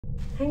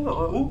Hang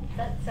on.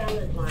 That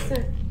sounded like... So,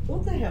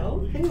 what the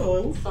hell? Hang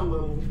on.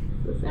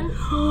 Someone... Was that?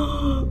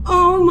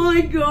 Oh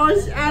my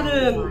gosh,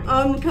 Adam.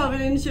 I'm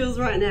covered in chills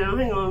right now.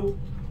 Hang on.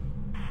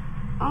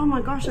 Oh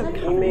my gosh, I'm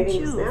covered in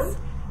chills.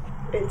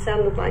 It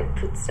sounded like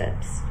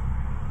footsteps.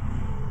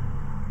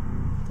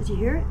 Did you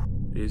hear it?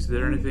 Is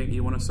there anything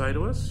you want to say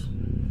to us?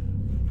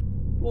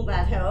 Will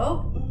that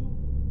help?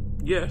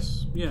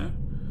 Yes, yeah.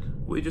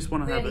 We just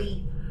want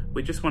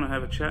to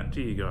have a chat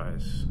to you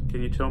guys.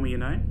 Can you tell me your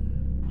name?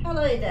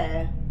 Hello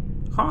there.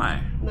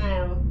 Hi.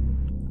 Male.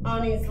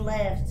 On his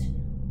left.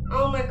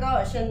 Oh my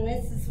gosh, and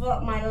this is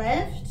what, my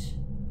left?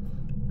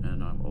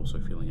 And I'm also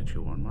feeling a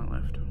chill on my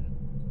left.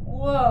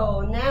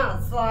 Whoa, now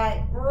it's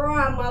like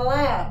right on my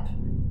lap.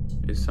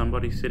 Is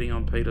somebody sitting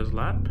on Peter's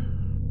lap?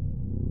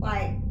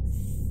 Like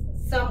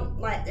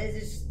there's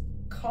this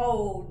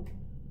cold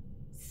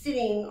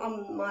sitting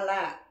on my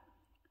lap.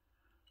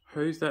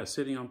 Who's that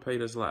sitting on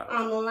Peter's lap?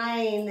 I'm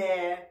laying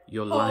there.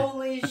 You're laying.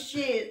 Holy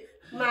shit,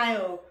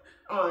 male.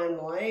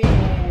 I'm laying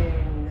there.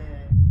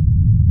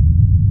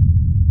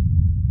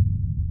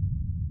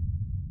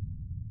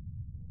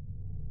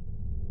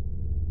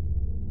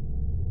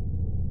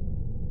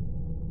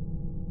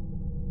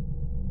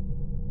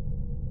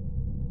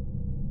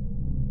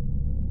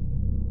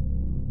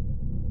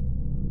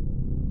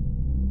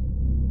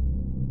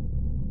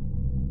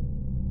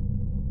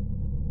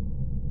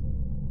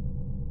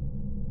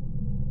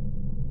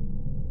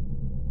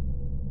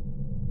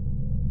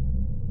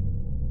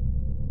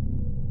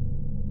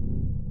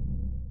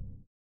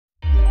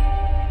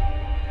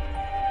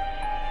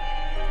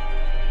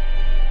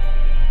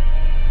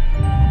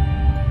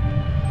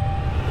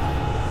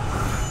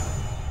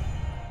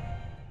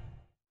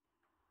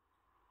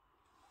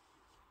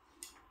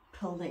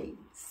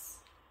 Police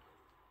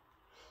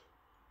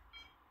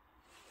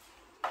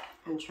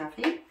and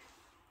traffic,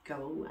 go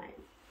away.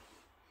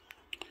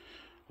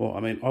 Well, I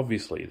mean,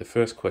 obviously, the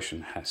first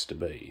question has to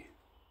be,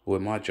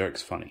 were my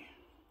jokes funny?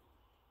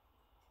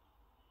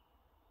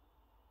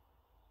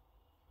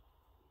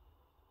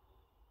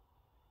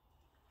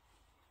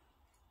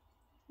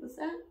 Was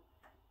that?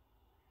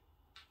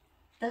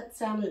 That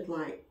sounded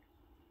like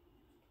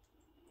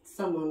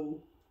someone,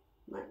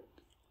 like...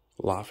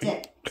 Laughing?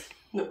 Dead.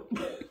 No.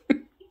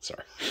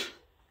 Sorry.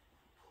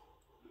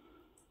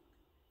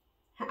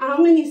 How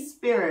many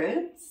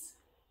spirits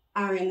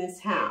are in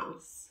this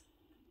house?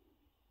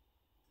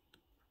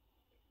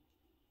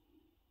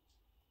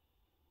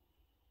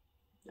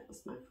 That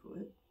was my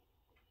foot.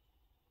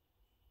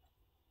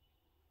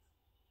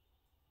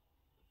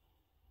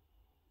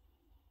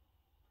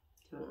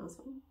 Do you want to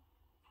ask one?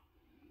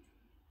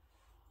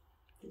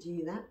 Did you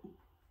hear that?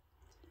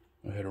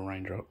 I heard a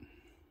raindrop.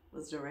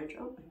 Was it a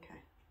raindrop? Okay.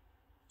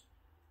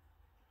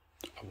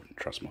 I wouldn't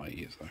trust my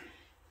ears, though.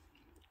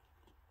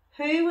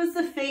 Who was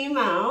the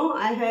female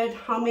I heard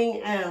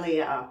humming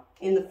earlier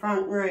in the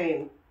front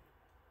room?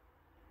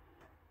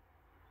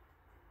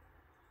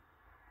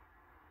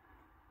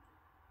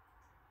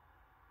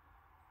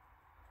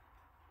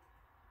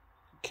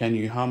 Can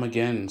you hum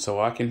again so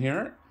I can hear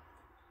it,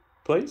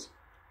 please?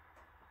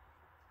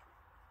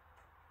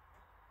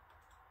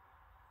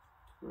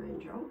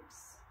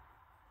 Raindrops.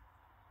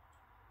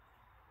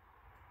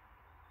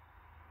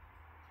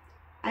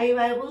 Are you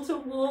able to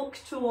walk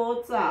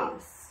towards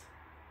us?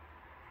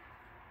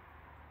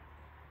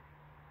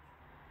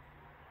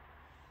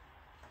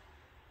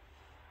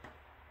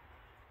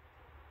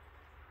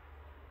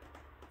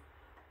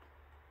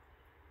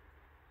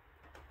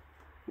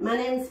 My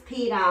name's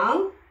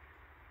Peta.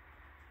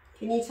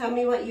 Can you tell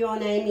me what your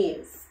name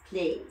is,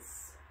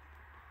 please?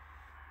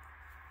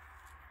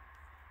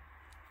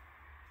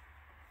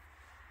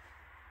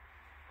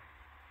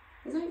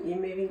 Was that you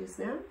moving just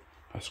now?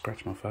 I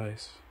scratched my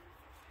face.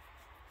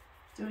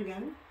 Do it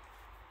again.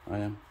 I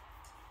am.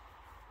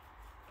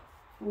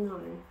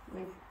 No,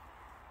 like,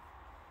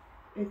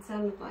 it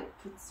sounded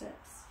like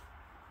footsteps.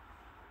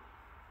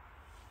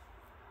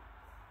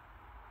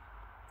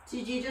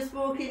 Did you just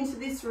walk into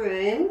this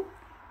room?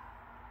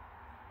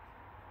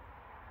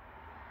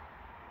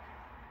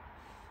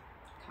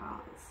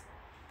 Cars.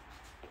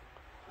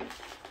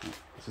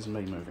 This is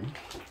me moving.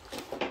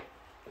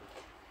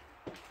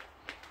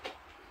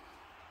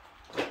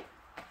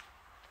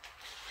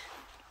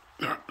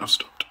 Alright, I've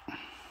stopped.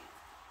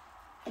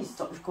 You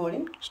stopped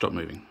recording? Stop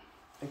moving.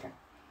 Okay.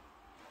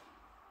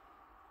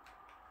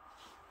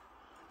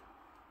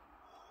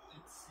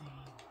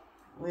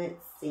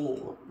 Let's see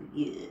what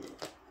we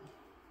get.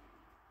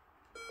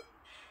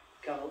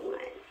 Go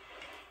away.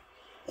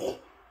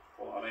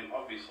 Well, I mean,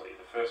 obviously,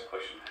 the first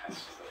question has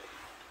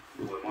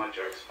to be, were my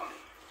jokes funny?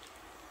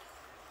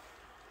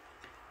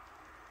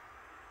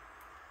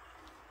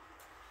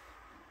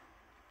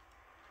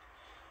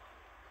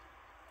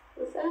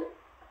 What's that?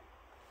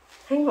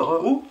 Hang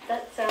on.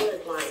 That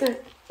sounded like... So,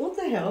 what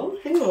the hell?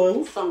 Hang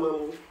on.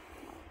 Someone...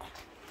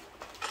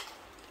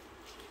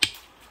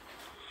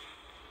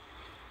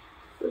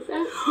 Was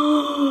that?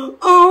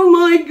 Oh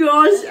my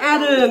gosh,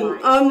 Adam.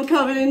 I'm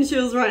covered in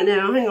chills right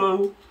now. Hang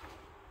on.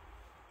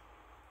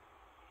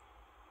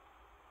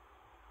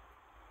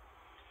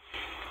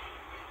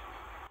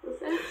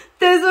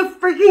 There's a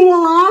freaking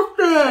laugh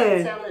there.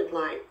 It sounded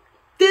like.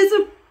 There's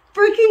a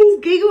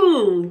freaking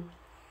giggle.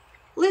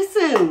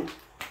 Listen.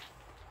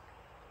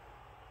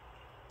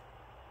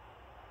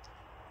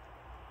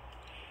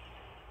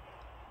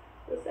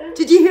 What's that?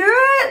 Did you hear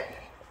it?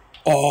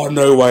 Oh,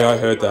 no way I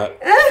heard that.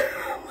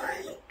 Oh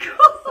my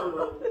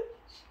god.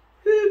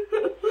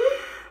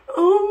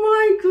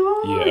 Oh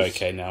my god. Yeah,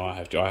 okay, now I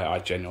have to. I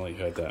genuinely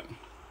heard that.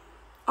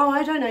 Oh,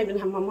 I don't even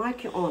have my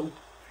mic on.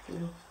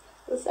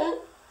 What's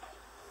that?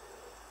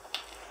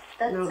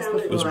 That No, it's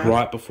sounded It was Right.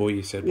 right before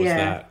you said, "Was Yeah.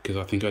 that?" Because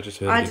I think I just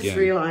heard I it just again.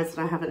 realised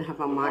that I haven't had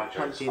my mic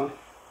plugged in.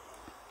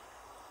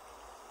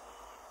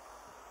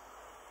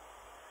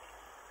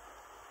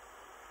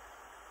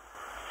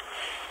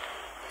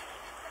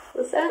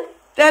 What's that?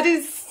 That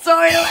is so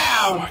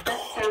loud. Oh my That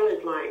god.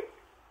 sounded like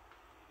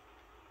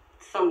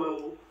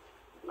someone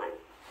like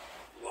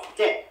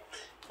dead.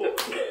 No.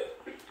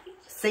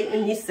 See,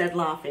 and you said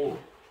laughing,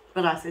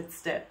 but I said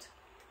stepped.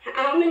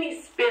 How many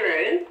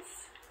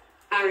spirits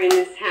are in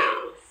this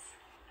house?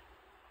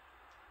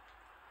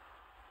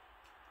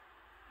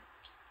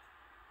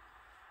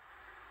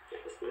 That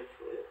was my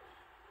foot.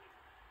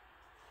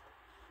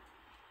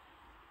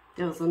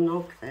 There was a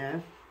knock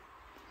there.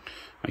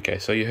 Okay,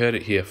 so you heard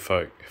it here,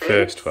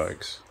 first,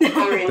 folks.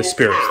 Are in The this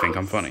spirits house. think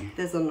I'm funny.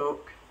 There's a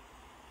knock.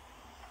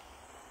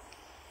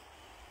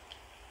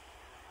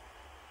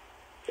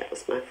 That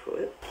was my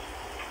foot.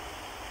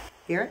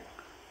 Hear it?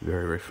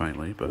 Very, very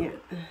faintly, but Yeah.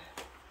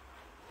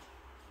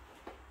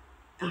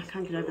 I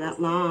can't get over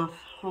that laugh.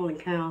 Holy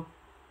cow.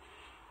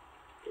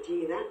 Did you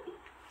hear that?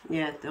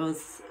 Yeah, there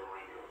was.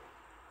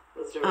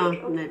 Was there a Oh,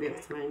 raindrop? maybe it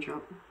was a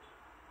raindrop.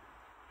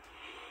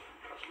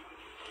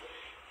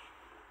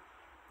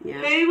 Yeah.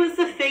 Who was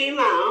the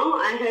female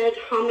I heard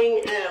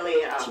humming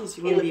earlier Jeez,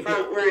 you in want to be the a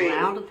front bit room?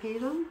 louder,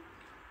 Peter?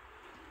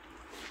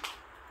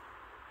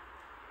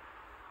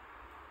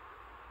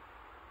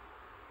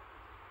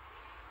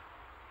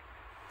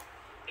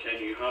 can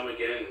you hum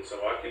again so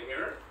I can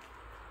hear it,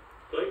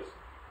 please?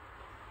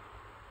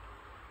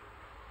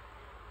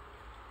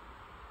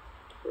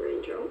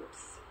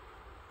 Raindrops.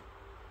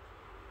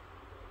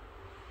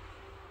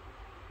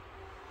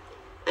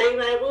 Are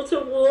you able to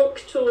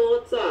walk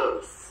towards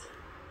us?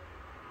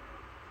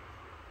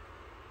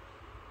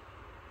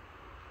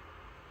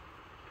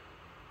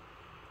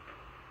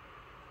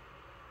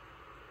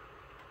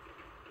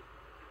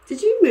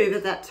 Did you move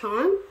at that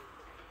time?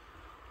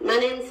 My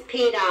name's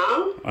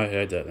Peta. I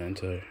heard that then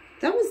too.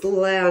 That was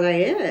loud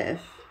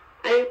AF.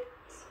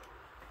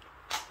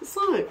 It's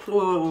like full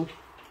on.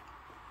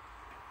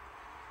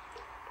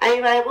 Are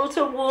you able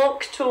to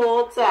walk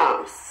towards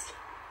us?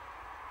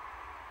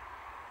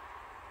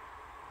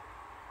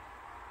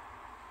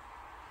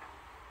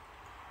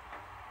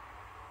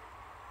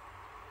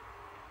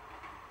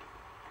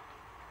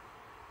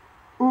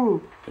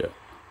 Yeah.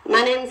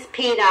 My name's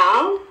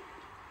Peta.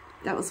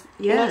 That was,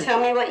 Can yeah. you tell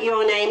me what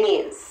your name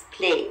is,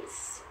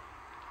 please?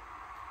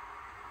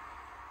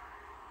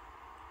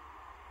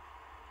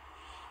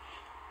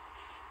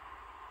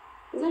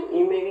 Is that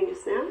you moving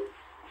just now?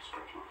 I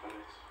scratch my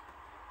face.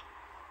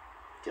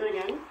 Do it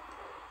again.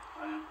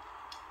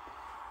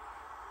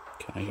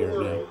 Can I hear it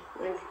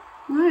now?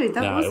 No,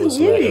 that No, wasn't it was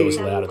you. it was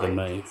louder than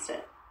me.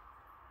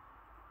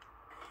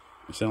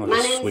 It sounded My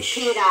like a name's swish.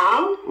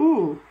 Peta.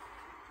 Mm.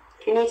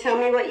 Can you tell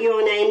me what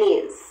your name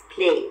is,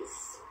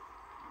 please?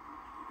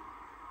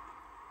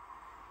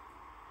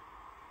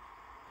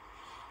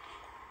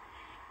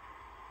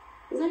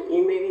 Is that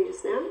you moving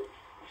just now?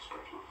 I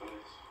scratch my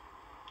face.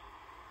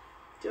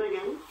 Do it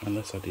again.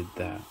 Unless I did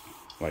that,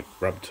 like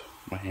rubbed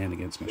my hand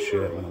against my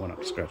shirt when I went up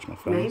to scratch my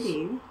face.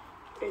 Maybe.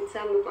 It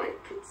sounded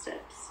like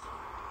footsteps.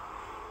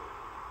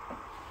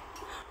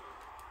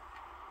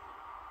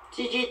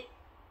 Did you?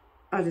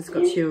 I just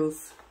got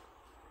chills.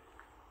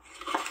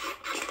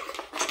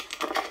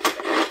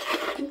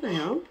 What the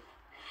hell?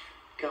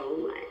 Go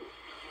away.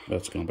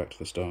 That's going back to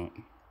the start.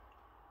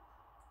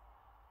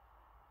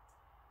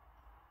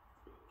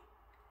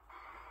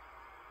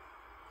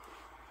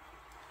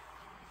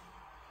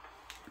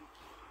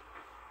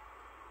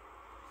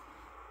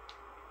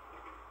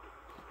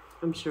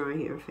 I'm sure I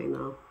hear a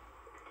female.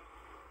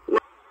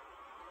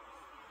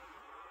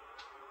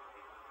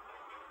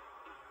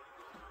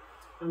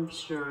 I'm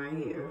sure I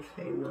hear a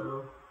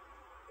female.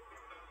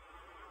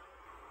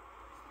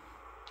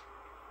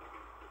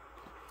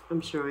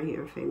 I'm sure I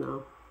hear a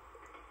female.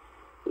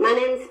 My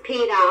name's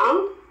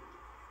Peta.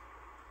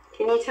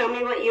 Can you tell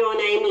me what your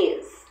name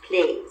is,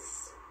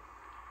 please?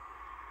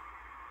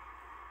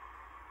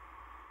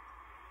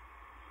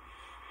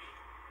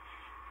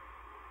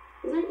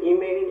 Is that you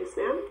moving just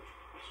now?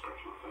 I scratch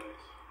my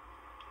face.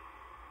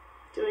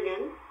 Do it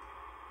again.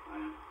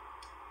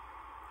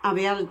 I'll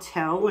be able to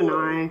tell when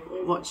I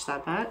watch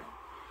that back.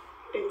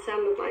 It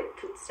sounded like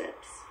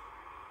footsteps.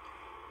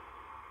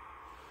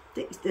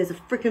 There's a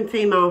freaking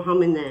female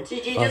hum in there.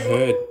 Did you I just?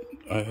 heard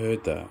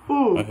that.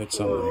 I heard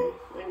something.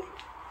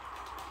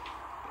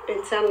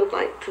 It sounded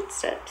like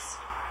footsteps.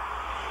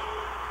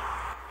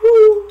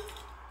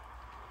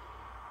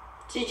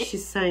 Did you?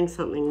 She's saying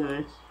something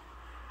though.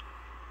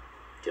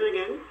 Do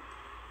again.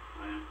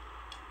 I am.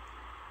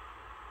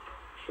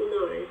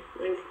 No,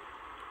 like,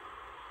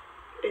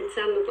 it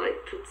sounded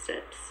like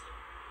footsteps.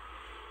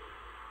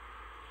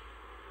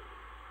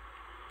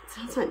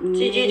 Sounds like me.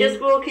 Did you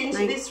just walk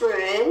into this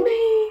room?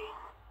 Me.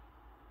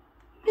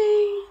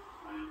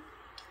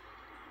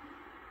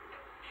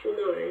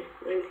 No,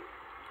 like,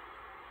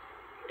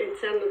 it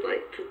sounded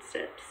like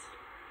footsteps.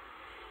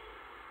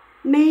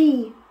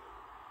 Me.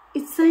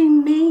 It's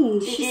saying me.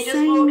 Did you She's just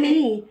saying walk in?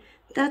 me.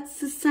 That's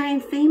the same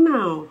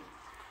female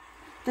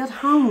that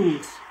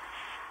hummed.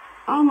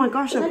 Oh my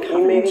gosh, I'm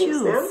covered in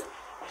chills.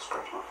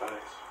 Scratch my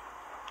face.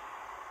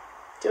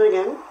 Do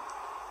again.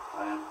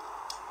 I am.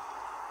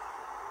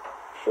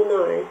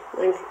 No,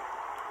 like,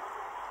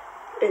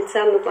 it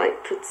sounded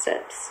like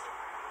footsteps.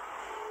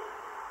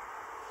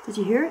 Did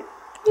you hear it?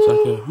 It's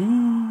like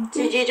a...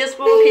 Did you just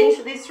walk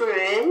into this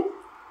room?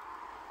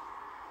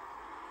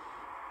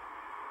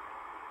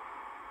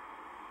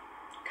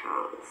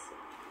 Can't.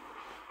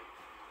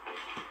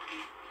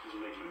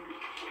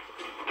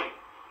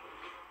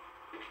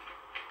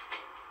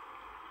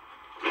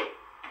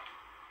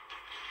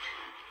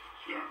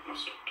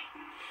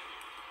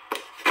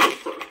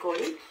 Stop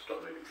recording.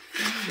 Stop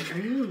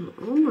moving.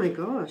 Oh my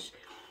gosh.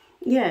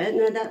 Yeah,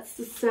 no, that's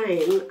the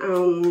same.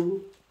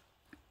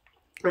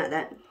 Like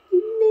that.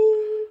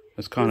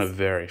 It's kind of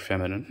very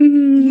feminine.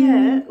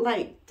 Yeah,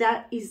 like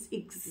that is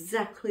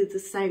exactly the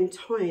same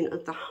tone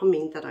of the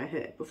humming that I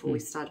heard before we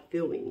started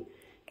filming.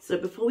 So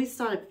before we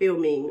started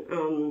filming,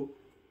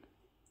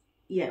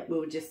 yeah, we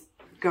were just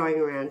going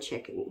around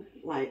checking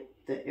like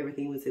that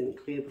everything was in the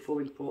clear before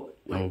we brought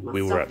like my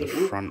We were stuff at the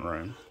in. front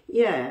room.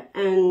 Yeah,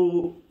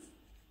 and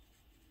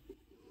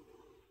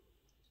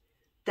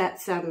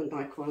that sounded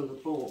like one of the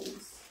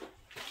balls.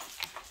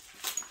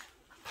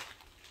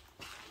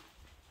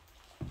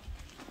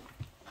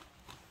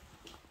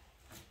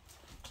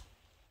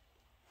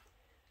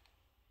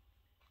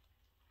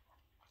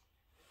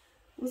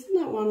 Wasn't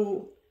that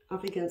one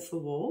up against the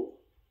wall?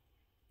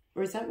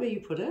 Or is that where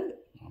you put it?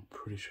 I'm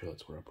pretty sure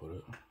that's where I put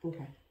it.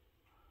 Okay.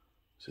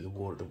 See the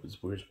water,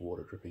 there's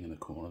water dripping in the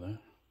corner there.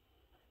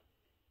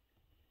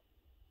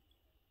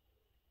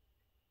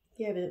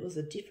 Yeah, but it was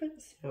a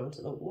different sound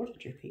to the water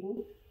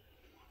dripping.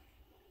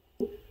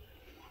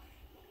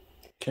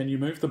 Can you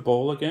move the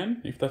ball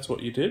again, if that's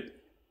what you did?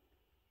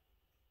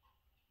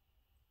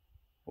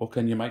 Or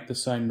can you make the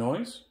same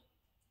noise?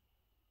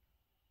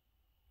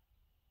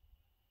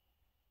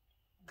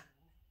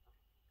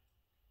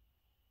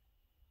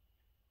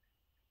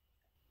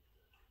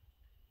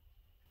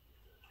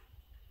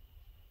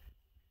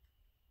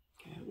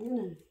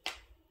 Okay,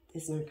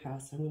 there's no car,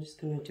 so I'm just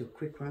gonna do a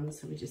quick run,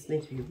 so we just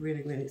need to be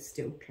really, really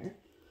still, okay?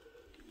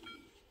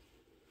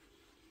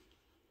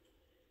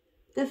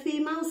 The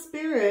female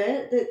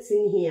spirit that's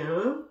in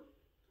here,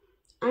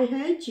 I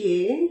heard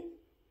you.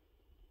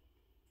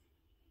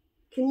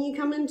 Can you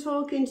come and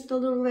talk into the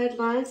little red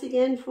light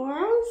again for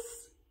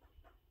us?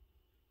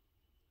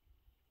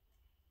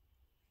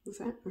 Was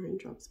that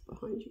raindrops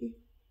behind you?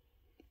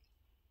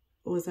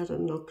 Or was that a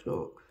knock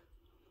knock?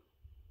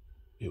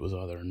 It was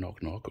either a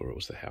knock knock or it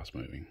was the house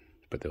moving,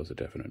 but there was a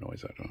definite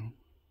noise that time.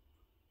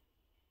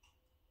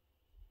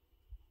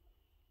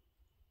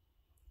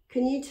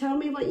 Can you tell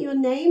me what your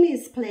name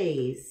is,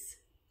 please?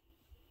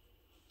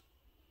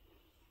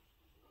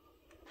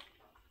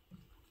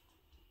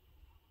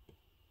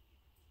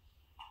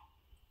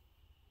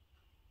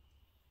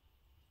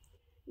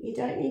 You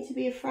don't need to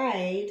be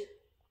afraid.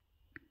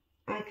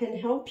 I can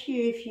help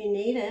you if you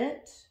need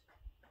it.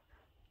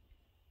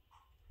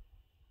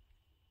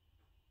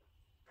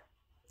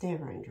 They're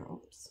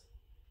raindrops.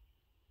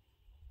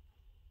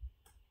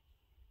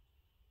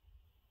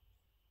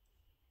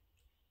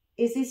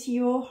 Is this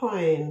your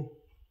home?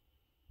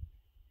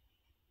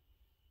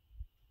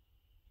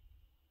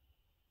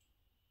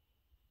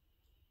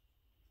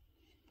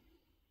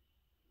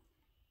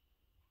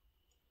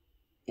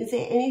 Is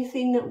there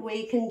anything that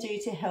we can do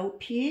to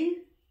help you?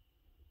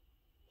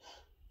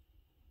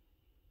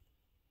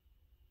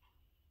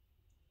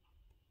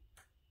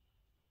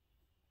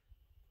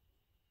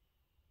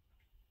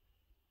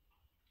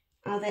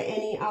 Are there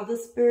any other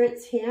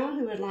spirits here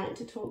who would like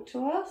to talk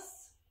to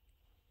us?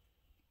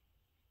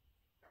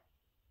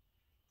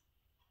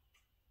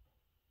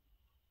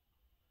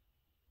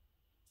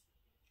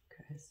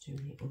 Okay, there's too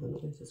many other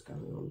noises going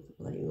on with the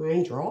bloody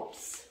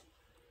raindrops.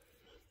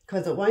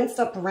 Because it won't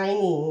stop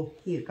raining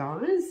here,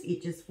 guys.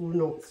 It just will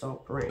not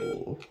stop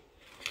raining.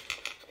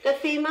 The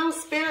female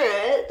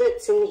spirit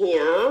that's in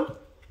here,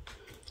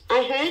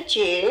 I heard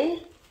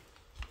you.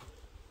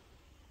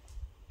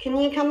 Can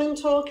you come and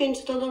talk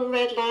into the little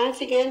red light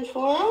again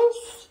for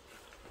us?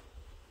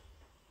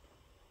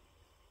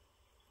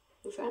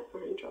 Was that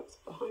raindrops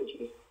behind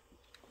you?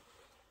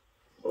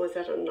 Or was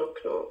that a knock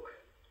knock?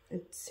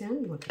 It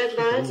sounded like Red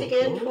light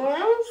again for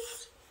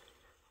us?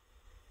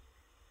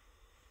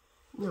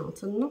 No,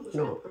 it's a knock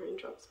knock.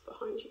 Raindrops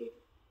behind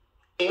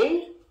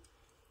you.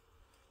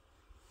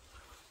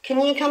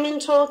 Can you come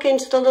and talk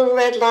into the little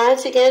red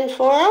light again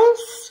for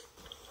us?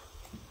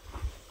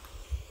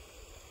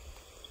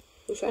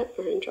 Is that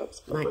raindrops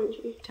behind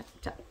you? Tap,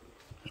 tap.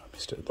 I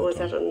missed it. Or was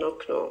that a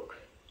knock knock?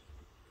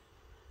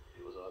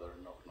 It was either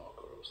a knock knock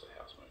or it was the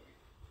house moving.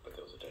 But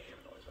there was a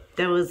definite noise over.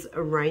 There was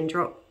a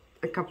raindrop,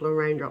 a couple of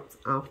raindrops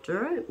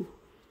after it.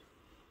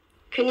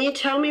 Can you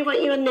tell me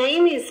what your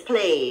name is,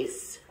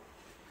 please?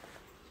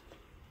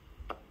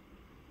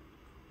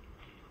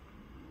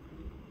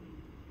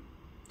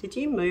 Did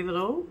you move at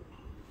all?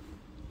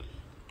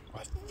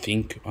 I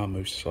think I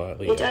moved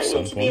slightly. You don't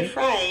need to be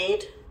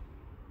afraid.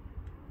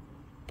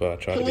 But I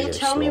tried to Can be you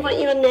tell me what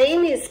your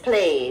name is,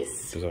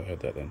 please? Because I heard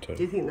that then too.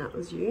 Do you think that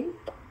was you?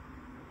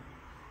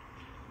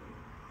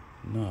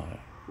 No.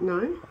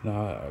 No?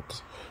 No.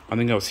 I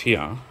think I was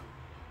here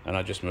and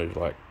I just moved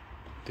like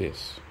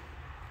this.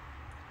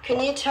 Can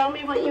you tell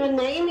me what your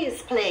name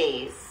is,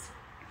 please?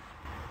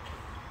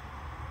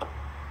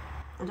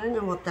 I don't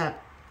know what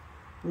that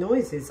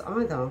noise is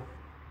either.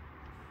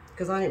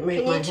 Because I didn't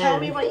move my hand. Can you tell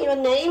me what your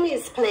name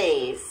is,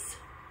 please?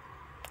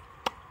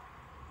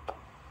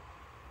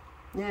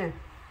 Yeah.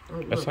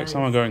 It's like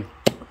someone going...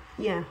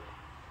 Yeah.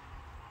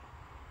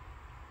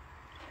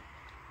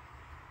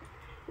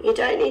 You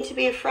don't need to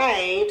be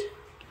afraid.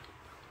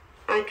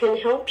 I can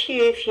help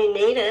you if you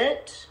need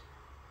it.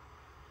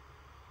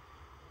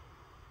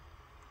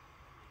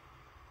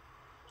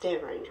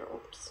 They're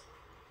raindrops.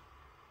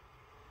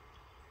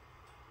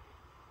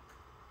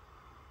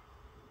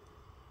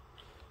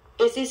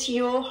 Is this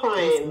your home?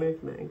 There's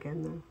movement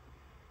again though.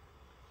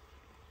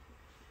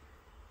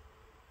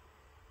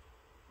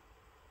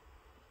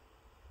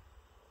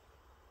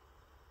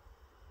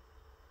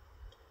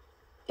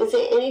 Is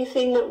there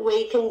anything that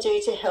we can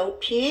do to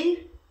help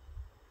you?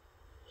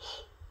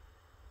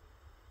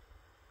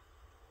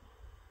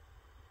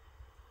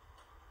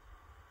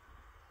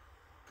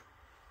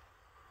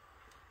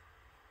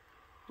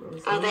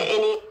 Are there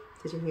any...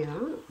 Did you hear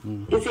that?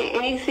 Mm. Is there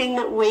anything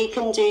that we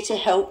can do to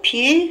help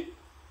you?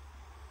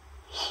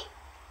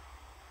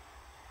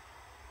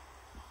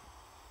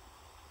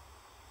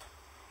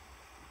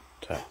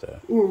 Tap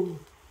there.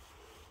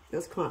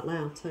 That's quite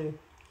loud too.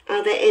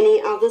 Are there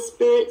any other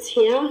spirits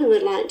here who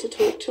would like to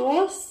talk to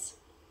us?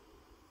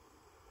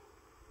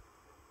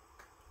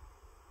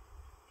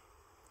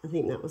 I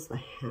think that was the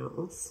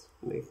house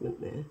movement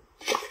there.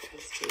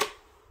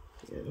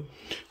 Yeah.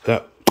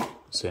 That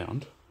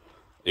sound,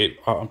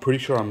 I'm pretty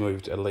sure I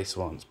moved at least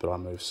once, but I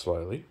moved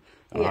slowly.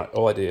 And Yeah.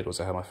 all I did was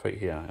I had my feet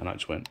here and I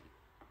just went.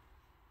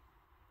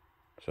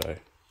 So.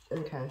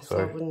 Okay, so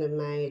I wouldn't have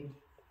made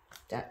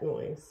that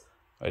noise.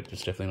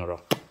 It's definitely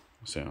not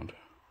a sound.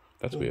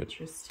 That's weird.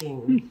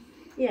 Interesting.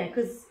 Yeah,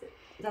 because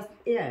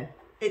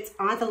it's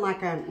either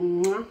like a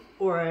mwah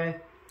or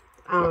a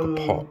like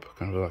a pop,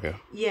 kind of like a...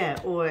 Yeah,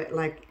 or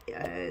like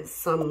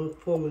some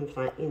form of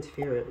like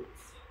interference.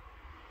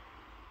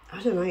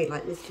 I don't know,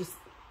 like it's just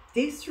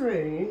this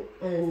room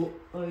and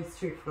those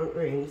two front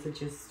rooms are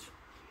just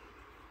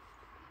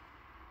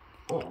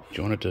off. Do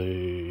you want to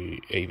do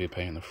EVP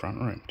in the front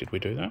room? Did we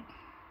do that?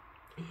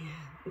 Yeah,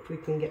 if we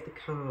can get the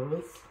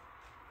cars.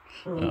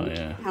 Oh,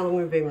 yeah. How long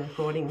have we been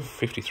recording?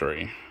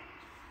 53.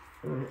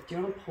 Right, do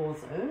you want to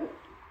pause it?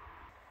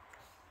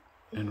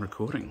 And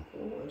recording.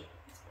 Good.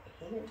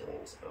 What am I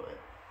doing tonight?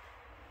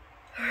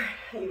 Alright,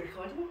 are you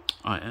recording?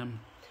 I am.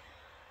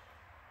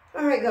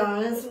 Alright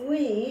guys,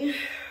 I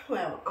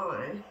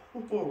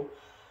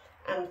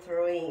am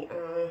throwing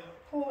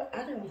poor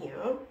Adam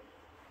here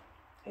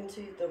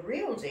into the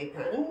real deep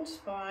end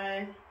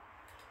by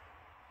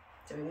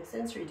doing a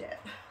sensory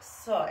depth.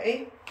 So,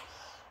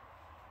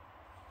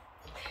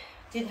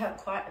 did have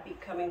quite a bit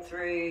coming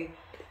through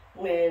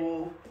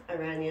when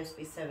around the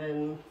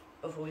SB7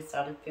 before we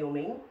started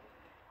filming.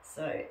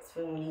 So it's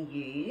when we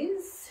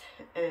use,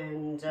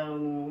 and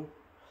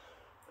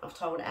I've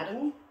told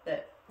Adam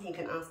that he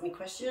can ask me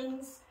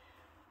questions.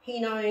 He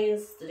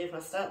knows that if I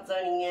start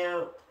zoning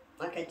out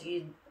like I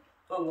did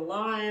on the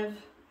live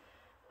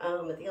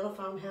at the other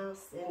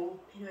farmhouse, then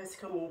he knows to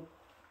come and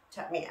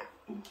tap me out.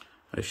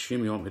 I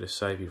assume you want me to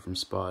save you from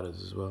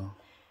spiders as well.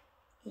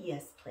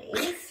 Yes,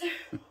 please.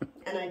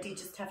 And I did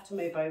just have to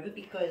move over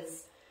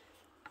because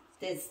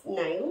there's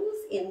nails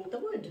in the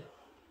wood.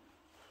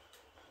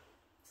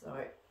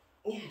 So,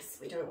 yes,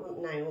 we don't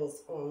want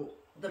nails on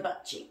the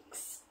butt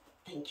cheeks.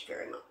 Thank you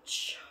very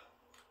much.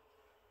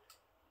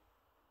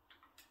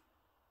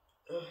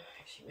 Oh,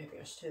 actually, maybe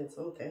I should turn this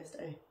on first,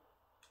 eh?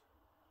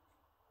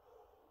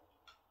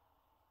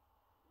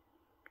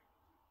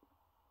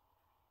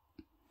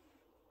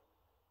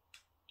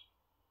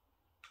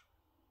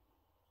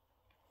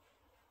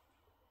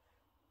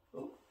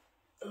 Oh,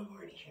 I'm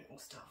already hearing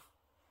stuff.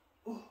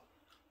 Oh.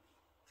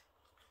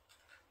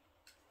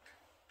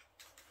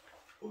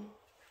 Oh.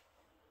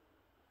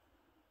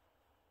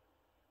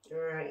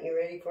 Alright, you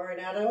ready for it,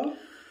 Adam?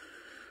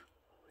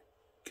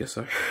 Guess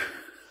so.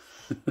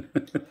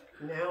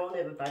 Now or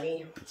never,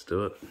 buddy. Let's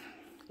do it.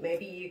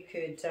 Maybe you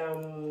could,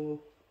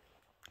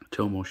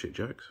 Tell more shit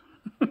jokes.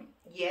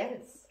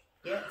 yes,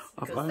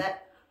 because I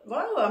that,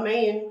 well, I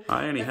mean,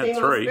 I only the had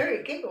female 3.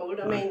 spirit giggled.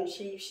 I mean,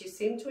 she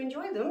seemed to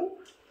enjoy them.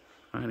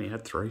 I only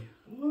had 3.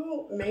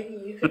 Well, maybe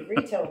you could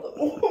retell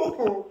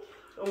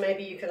them. Or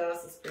maybe you could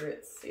ask the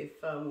spirits if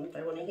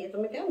they want to hear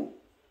them again.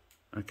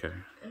 Okay.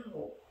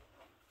 Ow.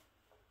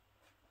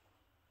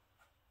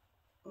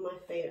 My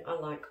feet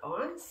are like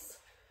ice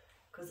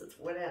because it's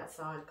wet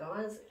outside,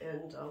 guys,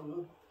 and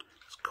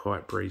it's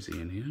quite breezy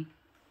in here.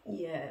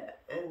 yeah,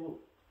 and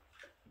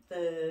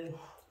the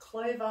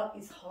clover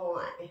is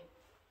high.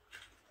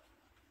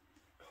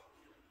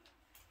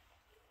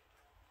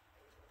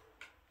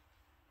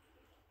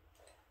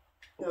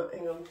 No,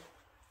 hang on.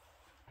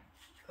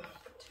 Oh,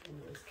 I've got 2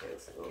 minutes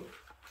cancelling on.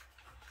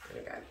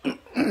 There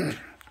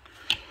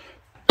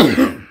we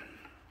go.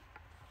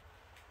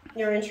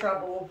 You're in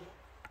trouble.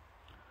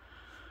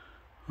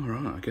 All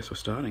right, I guess we're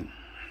starting.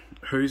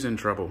 Who's in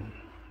trouble?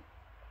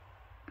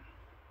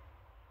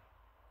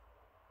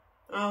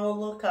 I will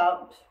look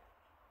up.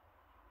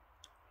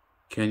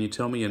 Can you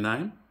tell me your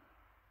name?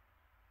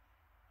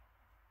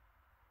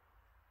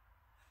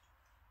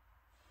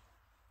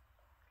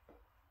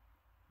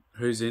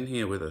 Who's in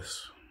here with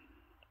us?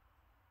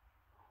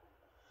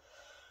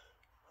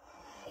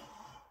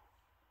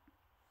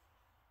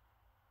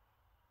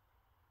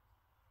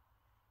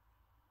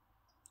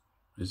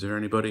 Is there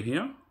anybody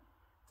here?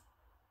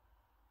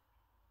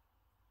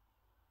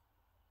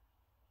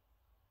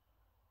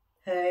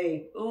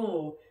 Hey,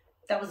 ooh,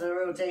 that was a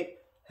real deep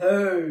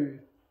who.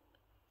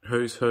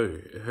 Who's who?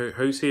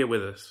 Who's here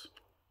with us?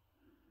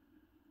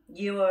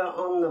 You were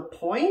on the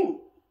point?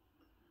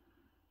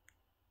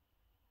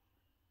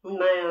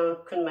 No,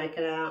 I couldn't make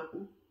it out.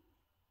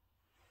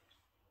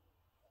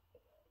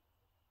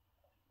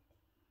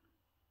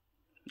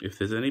 If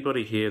there's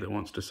anybody here that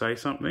wants to say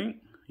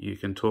something, you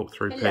can talk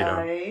through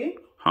Peta. Hello.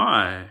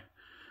 Hi.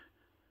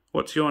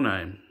 What's your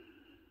name?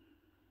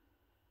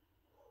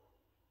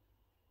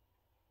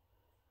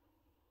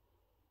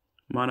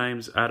 My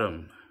name's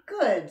Adam.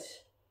 Good.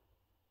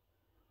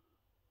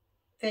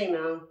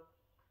 Female.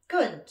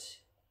 Good.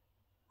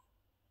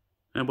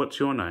 And what's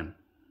your name?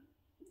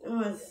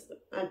 Oh, it's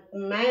a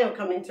male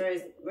coming through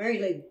is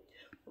really,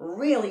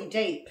 really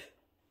deep.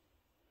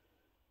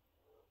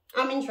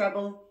 I'm in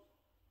trouble.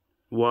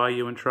 Why are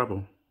you in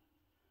trouble?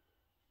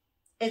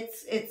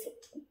 It's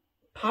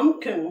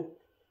pumpkin.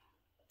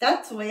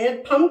 That's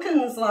weird.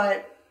 Pumpkin's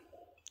like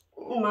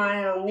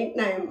my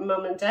nickname,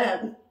 Mum and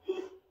Dad.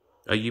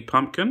 Are you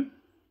Pumpkin?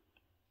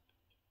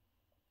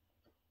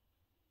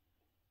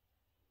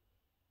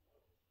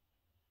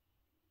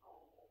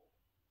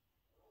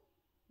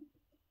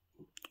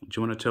 Do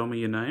you want to tell me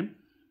your name?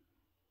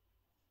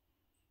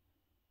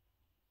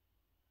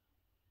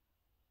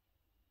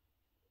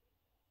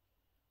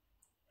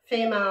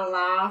 Female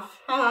laugh.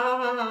 Ha ha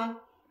ha ha.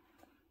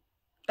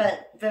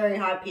 But very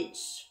high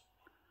pitched.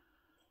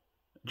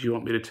 Do you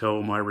want me to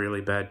tell my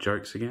really bad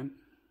jokes again?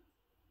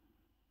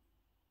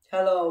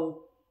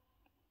 Hello.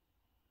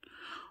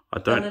 I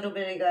A don't. little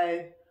bit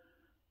ago.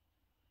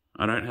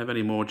 I don't have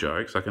any more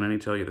jokes. I can only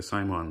tell you the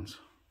same ones.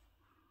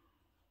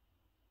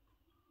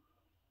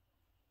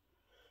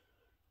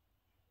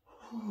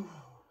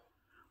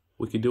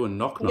 We could do a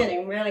knock I'm knock.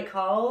 getting really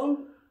cold.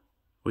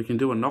 We can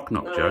do a knock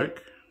knock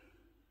joke.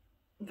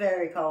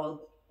 Very cold.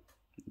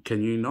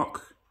 Can you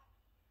knock?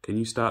 Can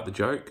you start the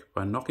joke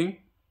by knocking?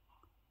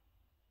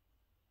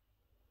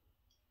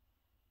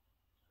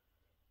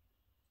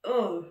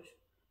 Oh.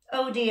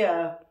 Oh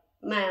dear.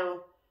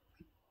 Male.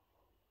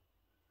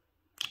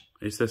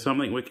 Is there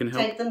something we can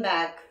help? Take them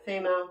back.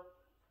 Female.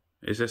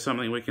 Is there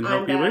something we can I'm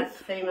help you back. with?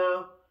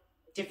 Female.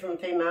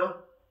 Different female.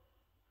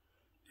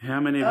 How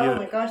many of Oh you?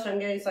 my gosh, I'm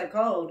getting so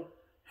cold.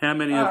 How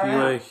many of you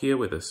are here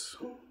with us?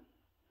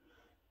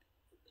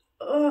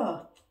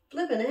 Oh,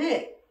 flipping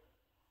heck.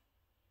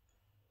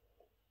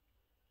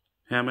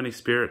 How many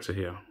spirits are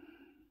here?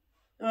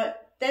 Right,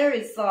 there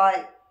is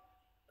like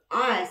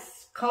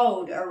ice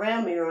cold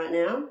around me right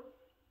now.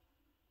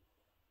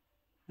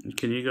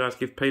 Can you guys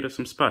give Peter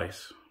some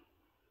space?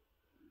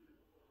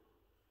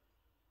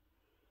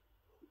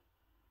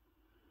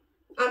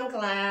 I'm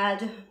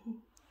glad.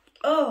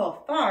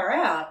 Oh, far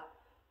out.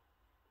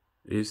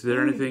 Is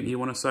there anything you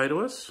want to say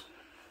to us?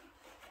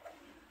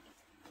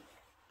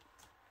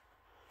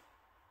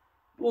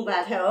 Will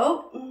that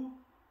help?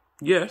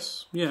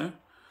 Yes, yeah.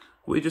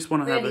 We just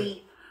want to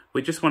Ready.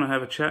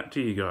 have a chat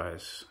to you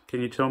guys. Can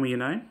you tell me your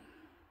name?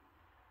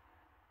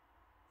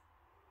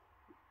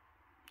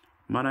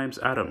 My name's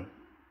Adam.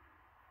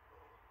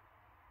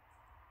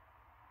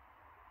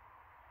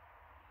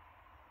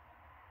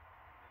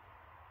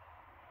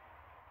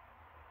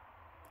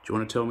 Do you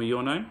want to tell me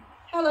your name?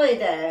 Hello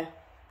there.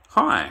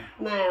 Hi.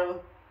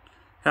 Male.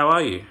 How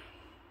are you?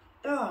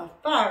 Oh,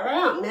 far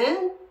out,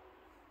 man.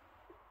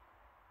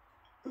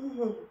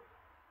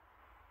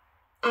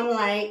 I'm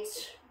late.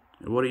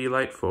 What are you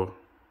late for?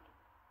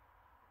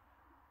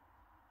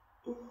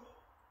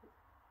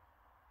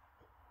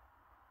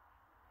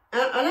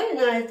 I don't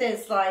know if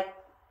there's like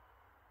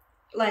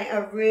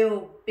a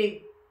real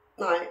big,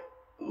 like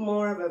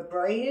more of a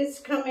breeze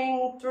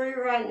coming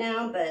through right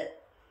now,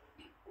 but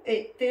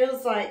it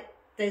feels like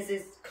there's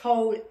this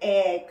cold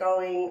air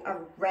going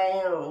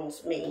around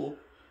me.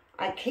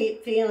 I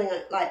keep feeling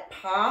it like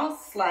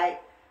pass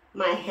like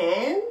my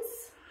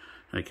hands.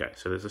 Okay,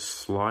 so there's a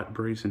slight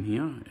breeze in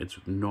here. It's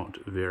not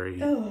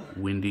very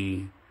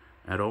windy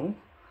at all.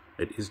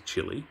 It is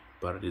chilly,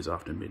 but it is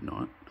after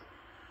midnight.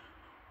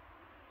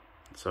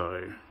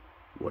 So,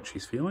 what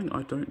she's feeling,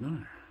 I don't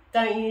know.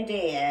 Don't you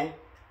dare.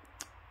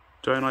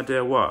 Don't I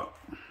dare what?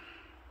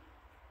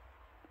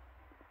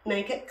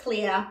 Make it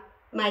clear,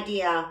 my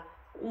dear.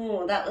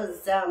 Oh, that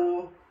was,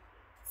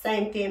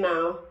 same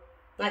female.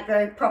 Like,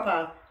 very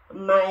proper,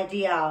 my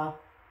dear.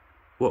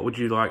 What would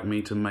you like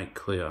me to make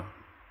clear?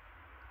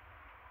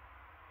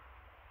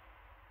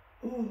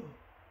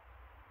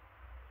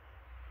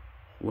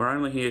 We're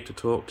only here to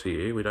talk to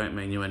you. We don't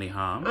mean you any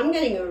harm. I'm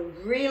getting a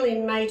really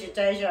major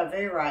deja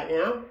vu right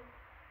now.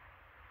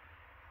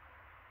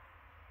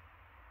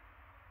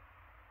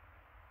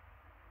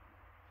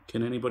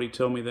 Can anybody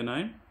tell me their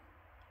name?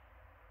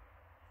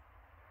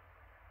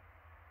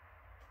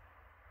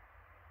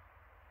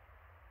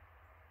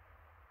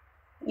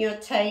 You're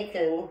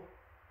taken.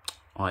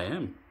 I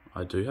am.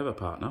 I do have a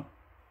partner.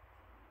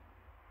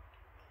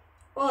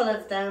 All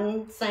of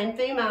them, same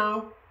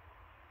female.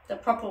 The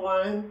proper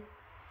one.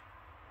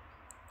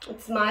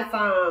 It's my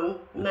farm,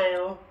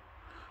 male.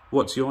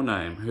 What's your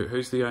name?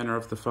 Who's the owner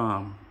of the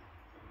farm?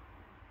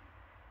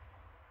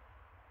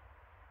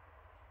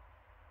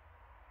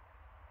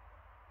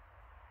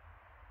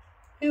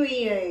 Who are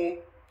you?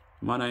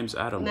 My name's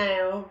Adam.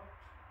 Male.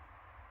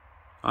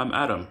 I'm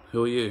Adam.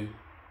 Who are you?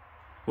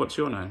 What's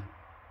your name?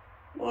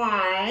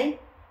 Why?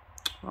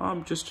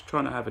 I'm just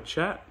trying to have a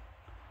chat.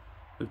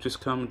 We've just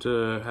come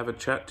to have a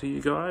chat to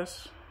you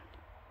guys.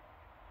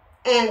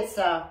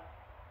 Answer.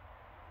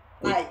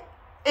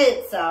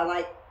 Answer,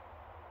 like,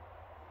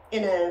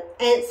 in a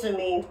answer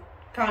me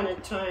kind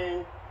of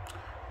tone.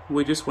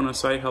 We just want to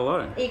say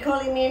hello. Are you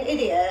calling me an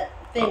idiot?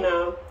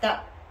 Female.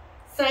 That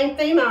same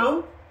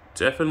female?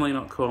 Definitely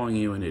not calling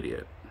you an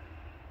idiot.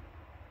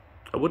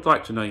 I would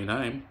like to know your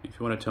name, if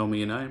you want to tell me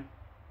your name.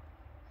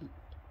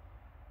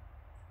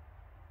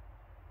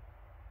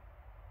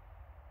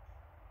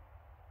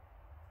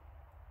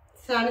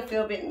 Starting to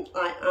feel a bit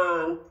like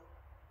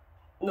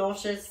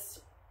nauseous.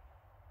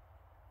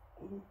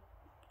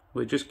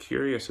 We're just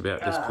curious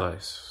about this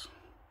place.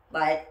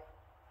 Like,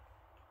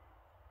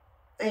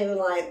 even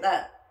like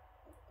that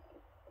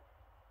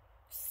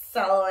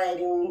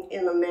salivating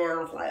in the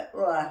mouth, like,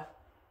 ugh.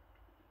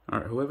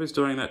 Alright, whoever's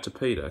doing that to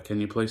Peter,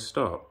 can you please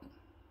stop?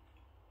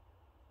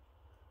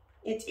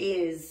 It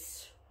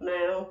is,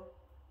 male.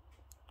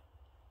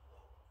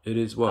 It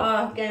is what?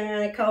 Oh, getting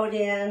really cold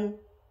again.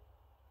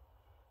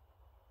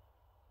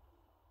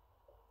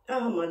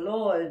 Oh my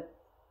lord.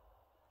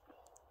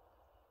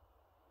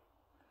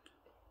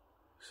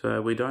 So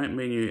we don't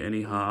mean you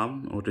any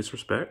harm or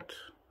disrespect.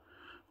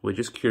 We're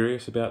just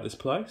curious about this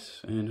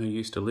place and who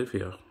used to live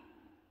here.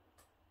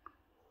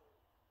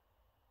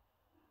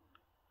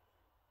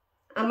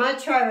 I might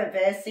try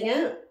reversing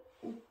it.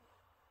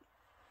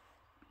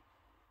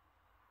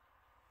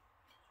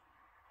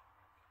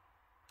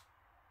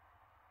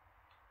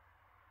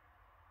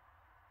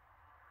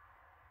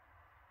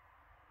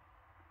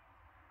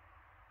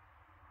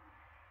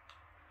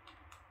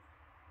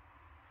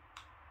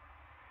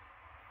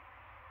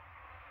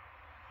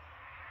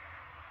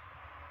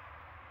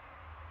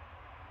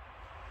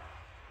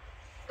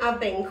 I've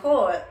been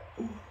caught.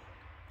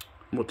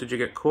 What did you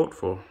get caught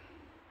for?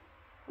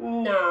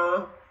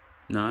 Nah.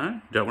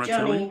 No? Don't want to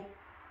tell me?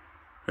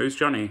 Who's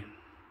Johnny?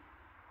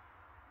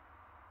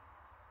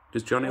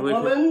 Does Johnny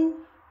live here?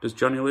 Does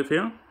Johnny live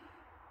here?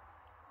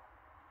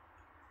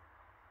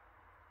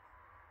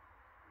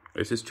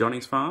 Is this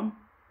Johnny's farm?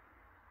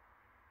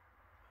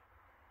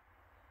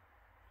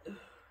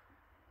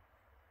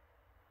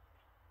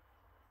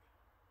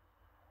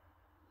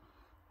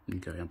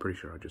 Okay, I'm pretty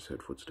sure I just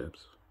heard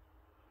footsteps.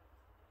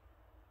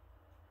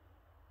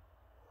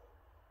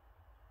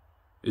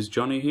 Is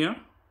Johnny here?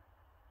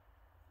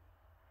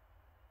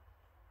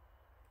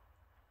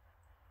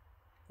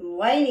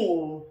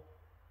 Waiting.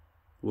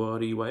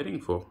 What are you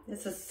waiting for?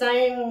 It's the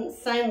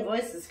same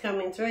voices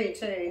coming through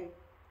too.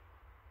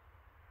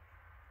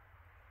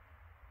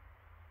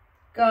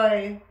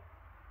 Go.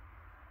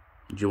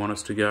 Do you want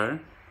us to go?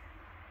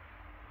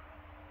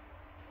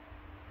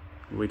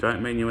 We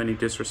don't mean you any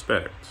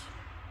disrespect.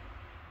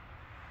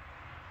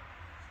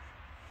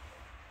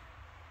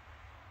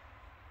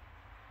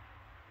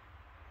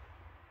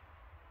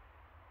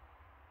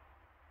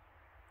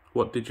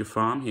 What did you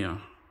farm here?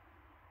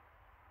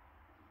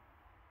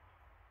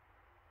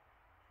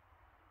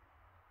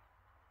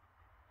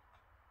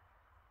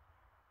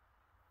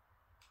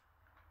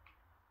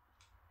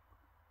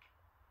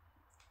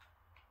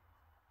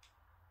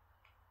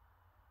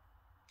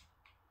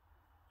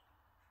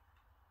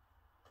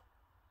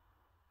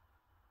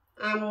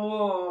 I'm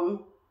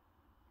warm.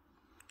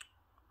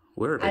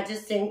 Where? I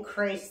just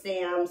increased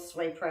the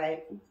sleep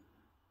rate.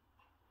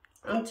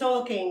 I'm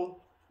talking,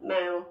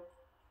 male.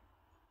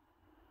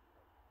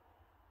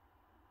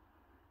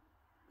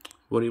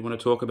 What do you want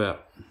to talk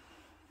about?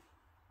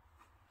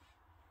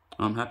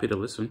 I'm happy to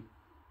listen.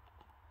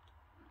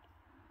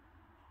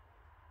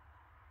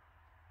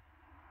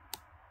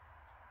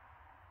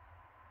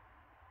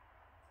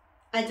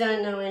 I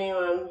don't know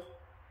anyone.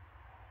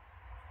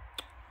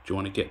 Do you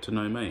want to get to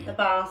know me? The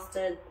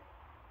bastard.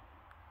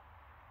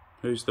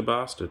 Who's the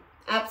bastard?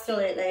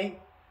 Absolutely.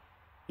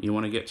 You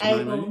want to get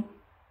to know me?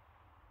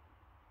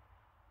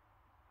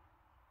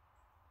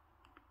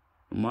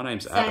 My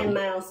name's Adam. Same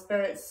male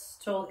spirits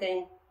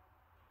talking.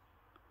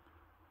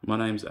 My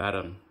name's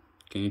Adam.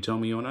 Can you tell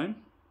me your name?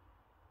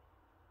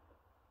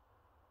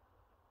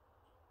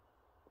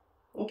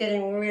 I'm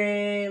getting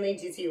really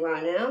dizzy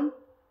right now.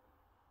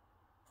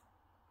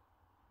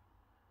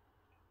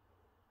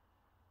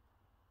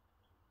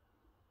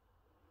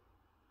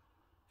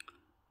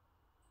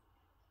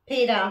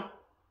 Peter.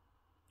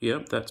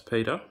 Yep, that's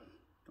Peter.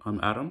 I'm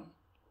Adam.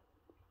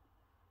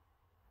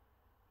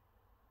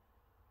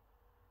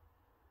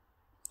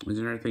 Is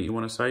there anything you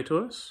want to say to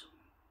us?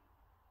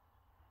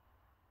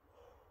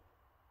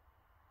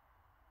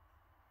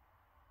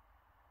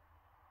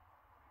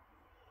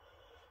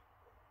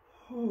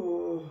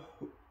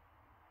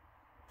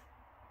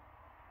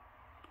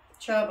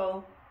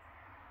 Trouble.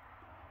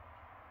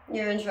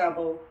 You're in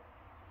trouble.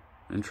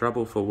 In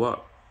trouble for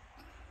what?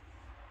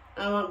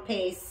 I want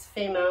peace,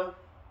 female.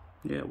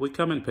 Yeah, we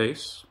come in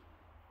peace.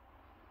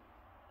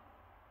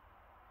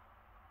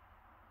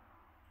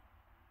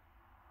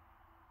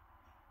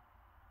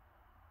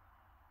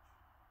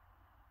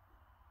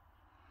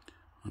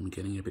 I'm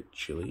getting a bit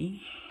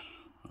chilly.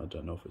 I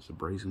don't know if it's a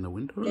breeze in the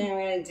window. Getting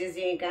really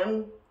dizzy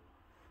again.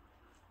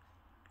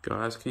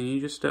 Guys, can you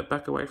just step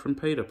back away from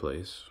Peter,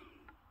 please?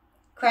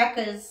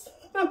 Crackers.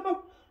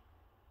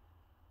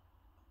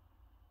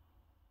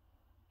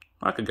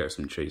 I could go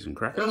some cheese and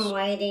crackers. I'm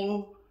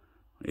waiting.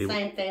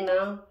 Same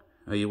female.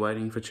 Are you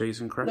waiting for cheese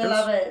and crackers? We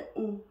love it.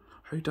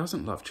 Who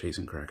doesn't love cheese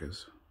and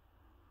crackers?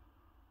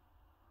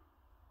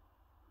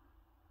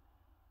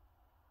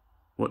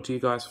 What do you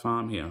guys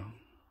farm here?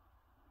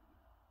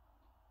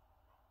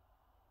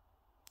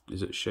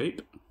 Is it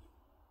sheep?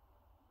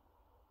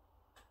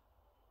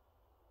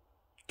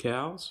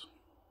 Cows?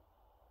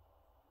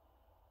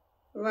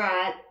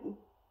 Right.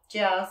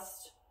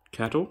 Just.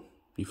 Cattle?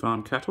 You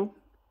farm cattle?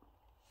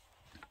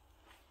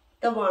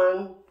 The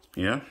one.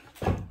 Yeah.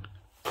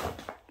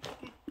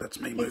 That's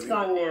me moving. It's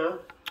gone now.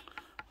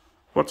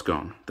 What's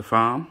gone? The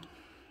farm?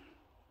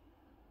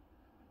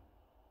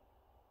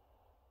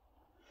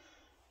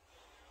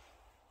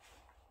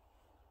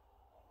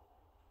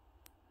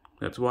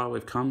 That's why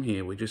we've come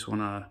here. We just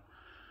want to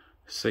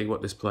see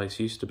what this place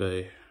used to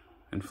be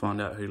and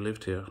find out who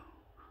lived here.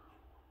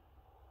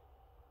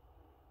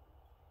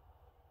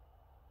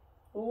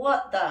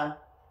 What the?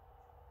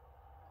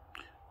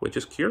 We're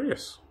just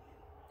curious.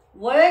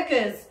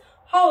 Workers.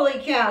 Holy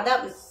cow,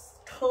 that was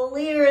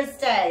clear as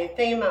day.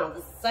 Female,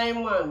 the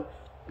same one.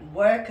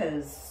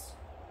 Workers.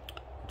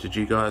 Did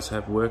you guys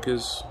have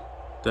workers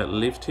that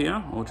lived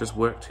here or just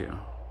worked here?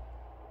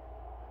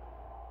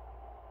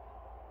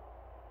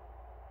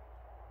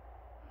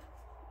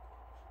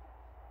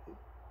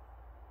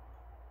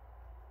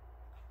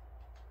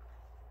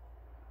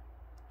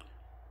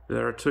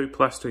 There are two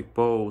plastic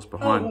balls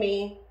behind... Hold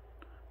me.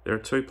 There are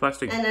two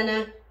plastic...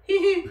 And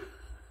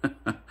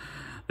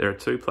There are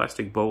two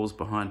plastic balls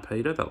behind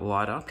Peter that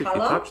light up if you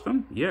Colour? touch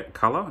them. Yeah,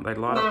 colour. They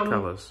light up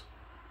colours.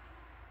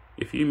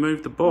 If you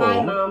move the My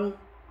ball, mum.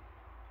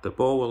 the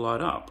ball will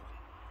light up.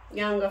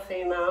 Younger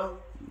female.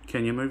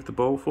 Can you move the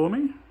ball for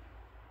me?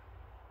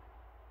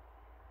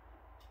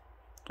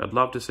 I'd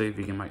love to see if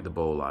you can make the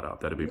ball light up.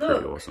 That'd be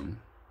pretty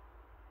awesome.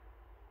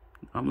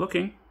 I'm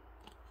looking.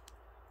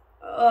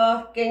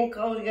 Oh, getting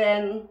cold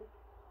again.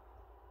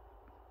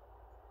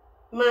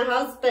 My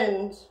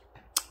husband.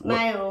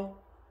 Male.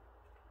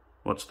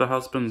 What's the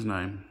husband's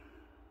name?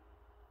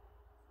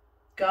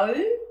 Go?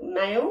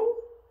 Male?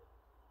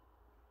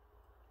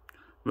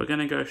 We're going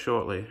to go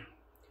shortly.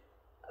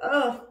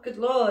 Oh, good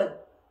lord.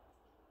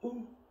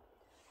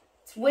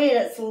 It's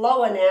weird, it's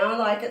lower now,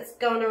 like it's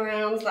going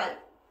around, like,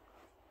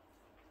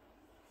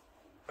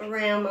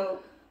 around my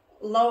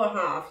lower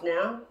half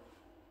now.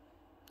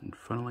 And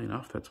funnily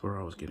enough, that's where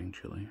I was getting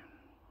chilly.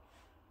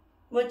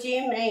 What do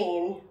you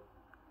mean?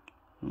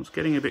 It was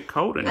getting a bit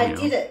cold in here. I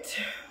did it.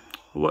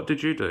 What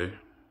did you do?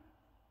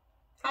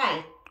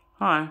 Hi.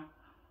 Hi.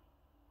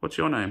 What's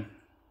your name?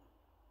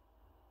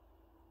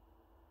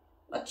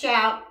 Watch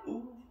out.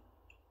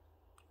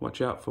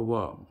 Watch out for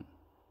what?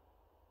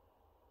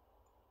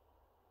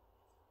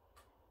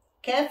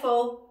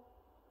 Careful,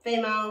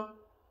 female.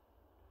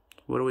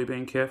 What are we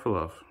being careful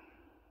of?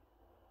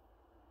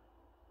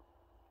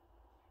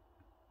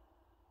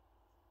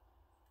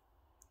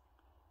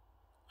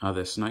 Are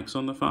there snakes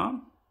on the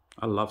farm?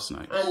 I love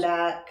snakes. I'm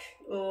back.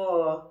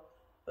 Oh,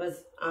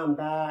 I'm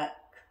back.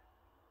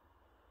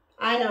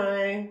 I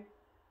know.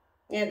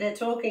 Yeah, they're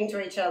talking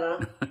to each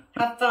other.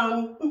 Have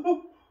fun.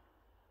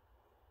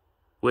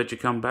 Where'd you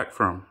come back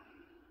from?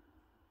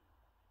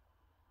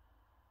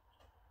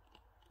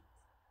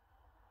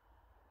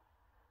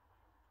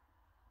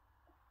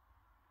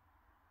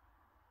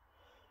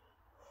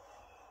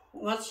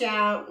 Watch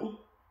out.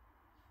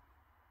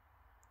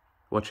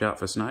 Watch out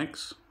for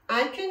snakes.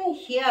 I can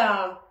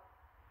hear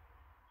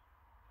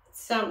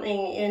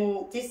something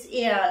in this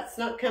ear. It's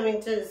not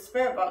coming to the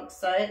spirit box,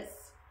 so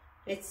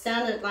it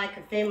sounded like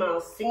a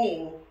female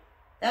singing.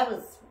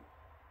 That's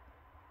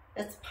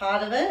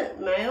part of it,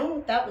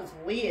 male. That was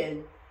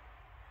weird.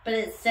 But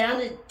it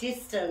sounded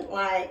distant,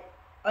 like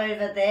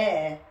over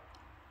there.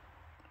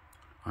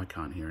 I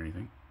can't hear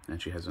anything.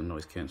 And she has a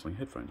noise cancelling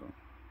headphones on.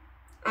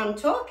 I'm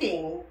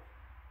talking,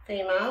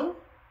 female.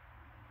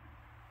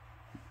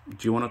 Do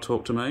you want to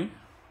talk to me?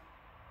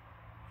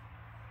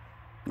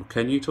 Or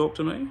can you talk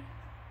to me?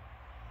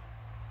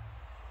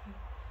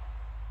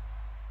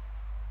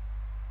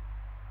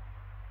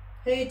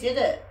 Who did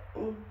it?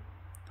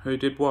 Who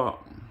did what?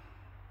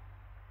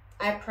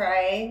 I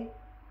pray.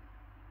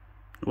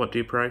 What do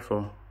you pray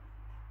for?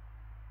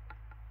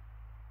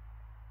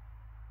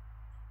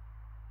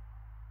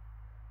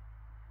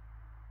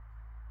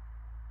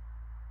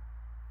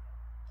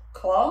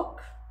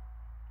 Clock.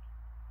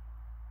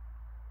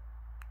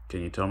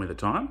 Can you tell me the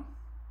time?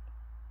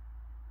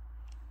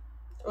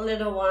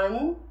 Little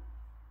one.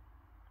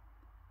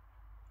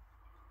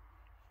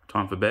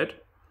 Time for bed?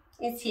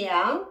 It's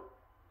here.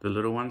 The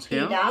little one's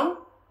here? Peter.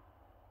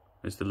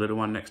 Is the little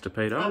one next to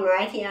Peter? I'm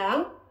right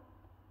here.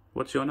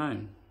 What's your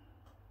name?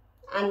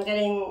 I'm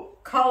getting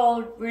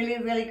cold,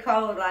 really, really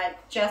cold,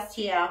 like just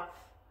here.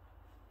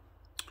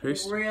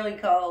 Who's really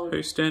cold?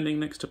 Who's standing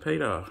next to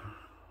Peter?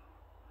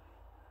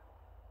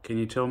 Can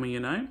you tell me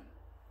your name?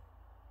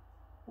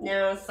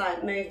 Now it's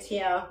like moved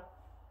here.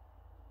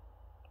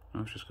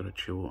 I've just got a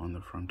chill on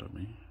the front of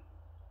me.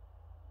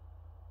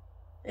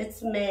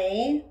 It's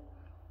me.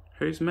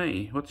 Who's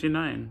me? What's your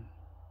name?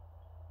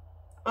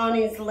 On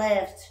his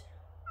left.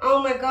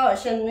 Oh my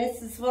gosh, and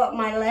this is what,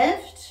 my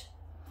left?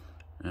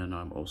 And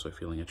I'm also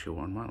feeling a chill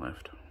on my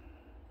left.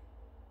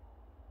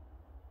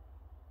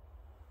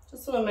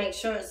 Just want to make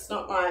sure it's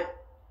not like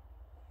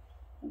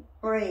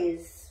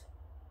breeze.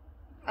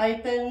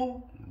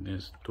 Open.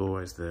 There's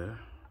doorways there.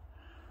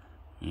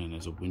 And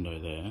there's a window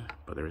there,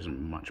 but there isn't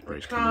much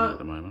breeze coming in at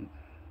the moment.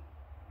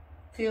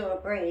 Feel a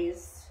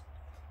breeze.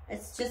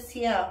 It's just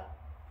here.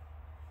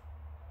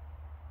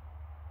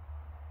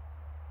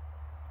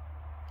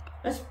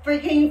 It's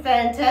freaking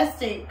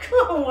fantastic.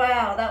 Oh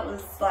wow, that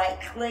was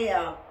like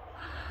clear.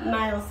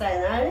 Male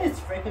saying that, it's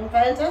freaking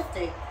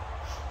fantastic.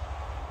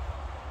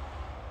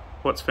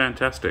 What's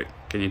fantastic?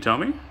 Can you tell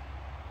me?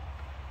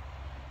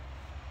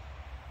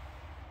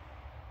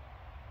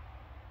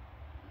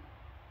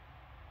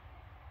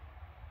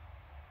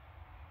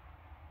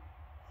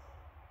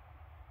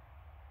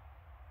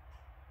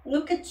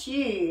 Look at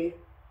you.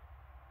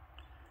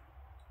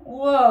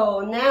 Whoa,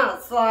 now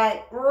it's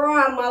like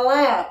right on my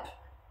lap.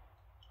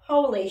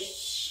 Holy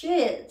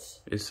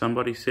shit. Is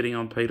somebody sitting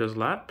on Peter's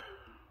lap?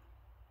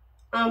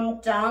 I'm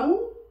done.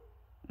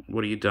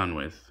 What are you done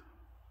with?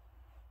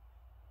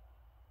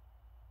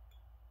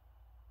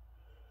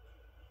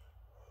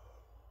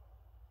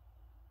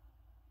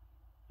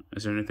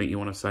 Is there anything you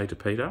want to say to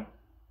Peter?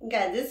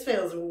 Okay, this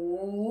feels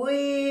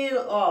weird.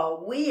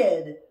 Oh,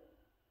 weird.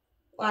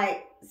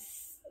 Like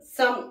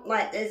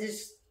there's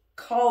this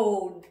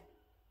cold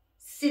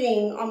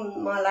sitting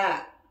on my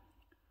lap.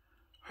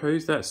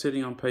 Who's that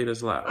sitting on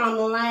Peter's lap? I'm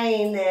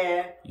laying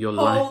there. You're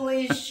laying.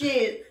 Holy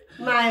shit,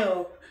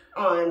 male.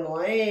 I'm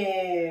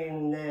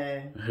laying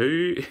there.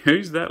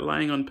 Who's that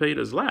laying on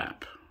Peter's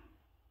lap?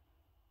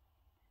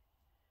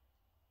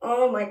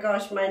 Oh my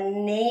gosh, my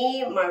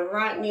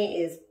right knee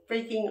is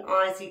freaking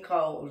icy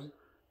cold.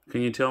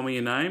 Can you tell me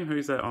your name?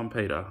 Who's that on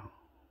Peter?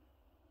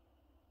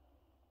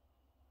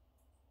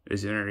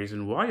 Is there any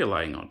reason why you're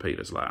laying on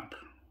Peter's lap?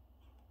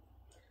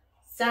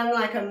 Sound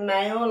like a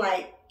male,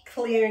 like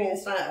clearing and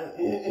stuff.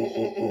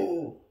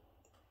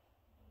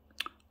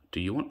 Do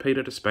you want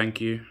Peter to spank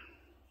you?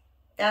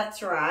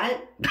 That's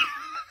right.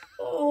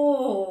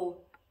 Oh.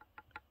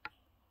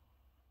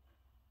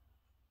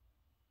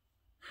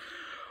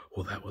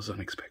 Well, that was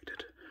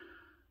unexpected.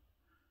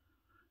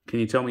 Can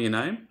you tell me your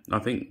name? I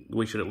think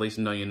we should at least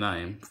know your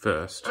name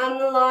first. I'm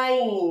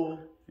lying.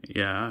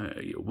 Yeah.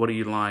 What are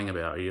you lying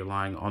about? Are you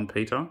lying on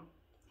Peter?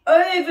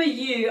 Over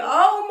you.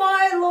 Oh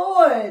my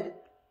lord.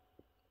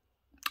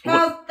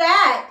 How's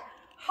that?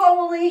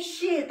 Holy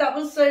shit, that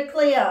was so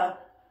clear.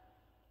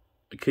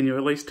 Can you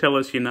at least tell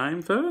us your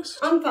name first?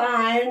 I'm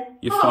fine.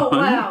 You're fine?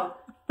 Wow.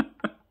 Wow.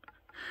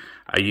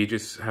 Are you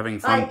just having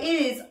fun? Like, it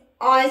is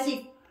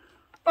icy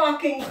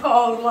fucking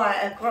cold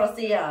like across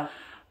here.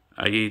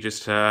 Are you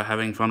just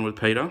having fun with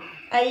Peter?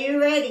 Are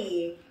you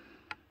ready?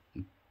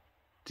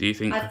 Do you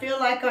think... I feel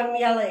like I'm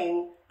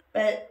yelling,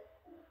 but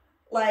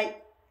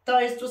like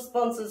those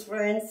responses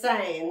were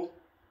insane.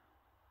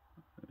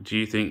 Do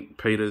you think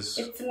Peter's...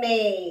 It's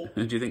me.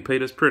 Do you think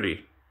Peter's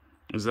pretty?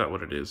 Is that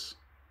what it is?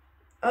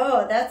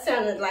 Oh, that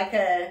sounded like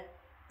a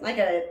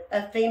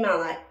female,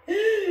 like...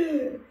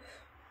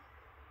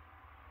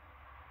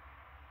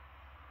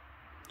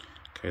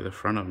 Okay, the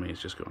front of me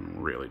is just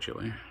gotten really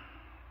chilly.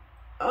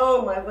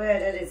 Oh my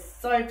word, it is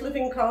so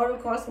flipping cold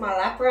across my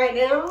lap right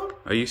now.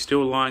 Are you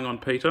still lying on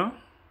Peter?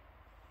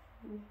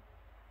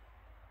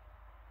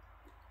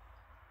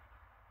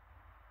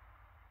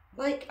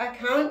 Like,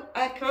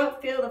 I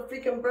can't feel the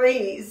freaking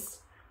breeze.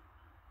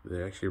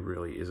 There actually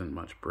really isn't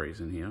much breeze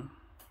in here.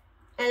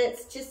 And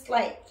it's just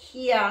like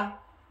here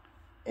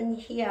and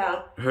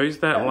here. Who's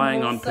that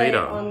laying on also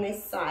Peta? on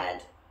this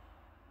side.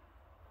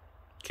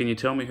 Can you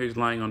tell me who's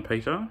laying on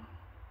Peta?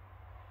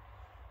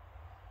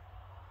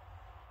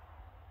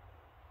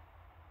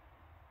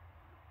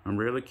 I'm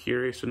really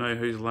curious to know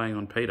who's laying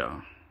on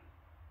Peta.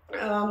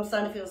 Oh, I'm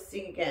starting to feel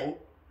sick again.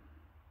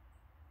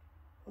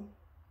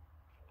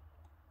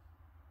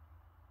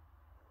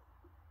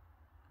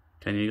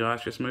 Can you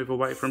guys just move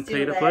away from Still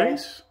Peta, there.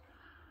 please?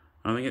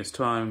 I think it's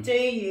time. Do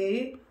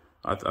you?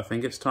 I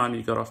think it's time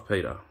you got off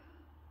Peta.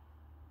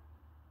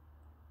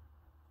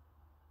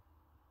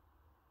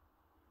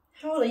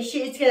 Holy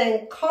shit, it's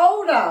getting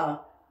colder.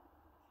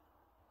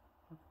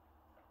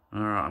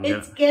 Alright,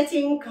 It's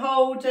getting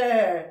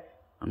colder.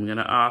 I'm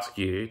gonna ask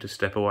you to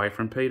step away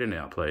from Peta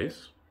now,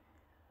 please.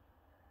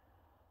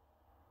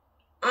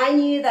 I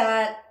knew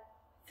that,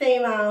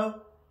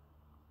 female.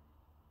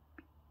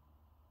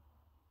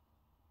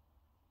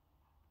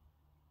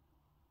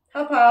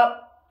 Hop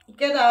up.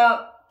 Get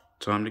up.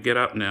 Time to get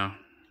up now.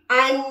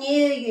 I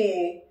knew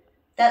you.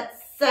 That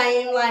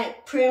same,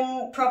 like,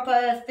 prim,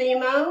 proper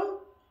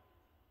female.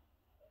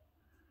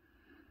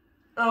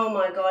 Oh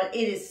my god,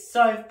 it is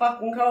so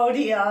fucking cold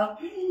here.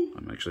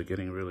 I'm actually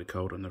getting really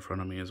cold in the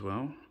front of me as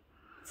well.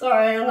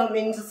 Sorry, I'm not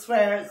meaning to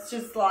swear. It's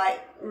just,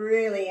 like,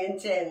 really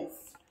intense.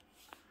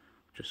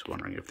 Just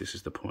wondering if this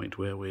is the point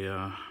where we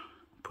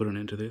put an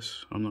end to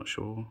this. I'm not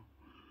sure.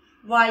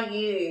 Why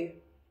you?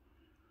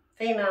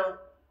 Female.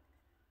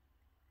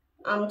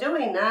 I'm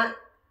doing that.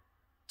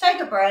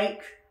 Take a break.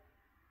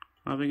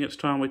 I think it's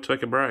time we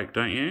take a break,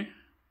 don't you?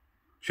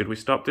 Should we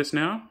stop this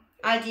now?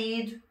 I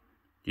did.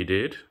 You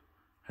did?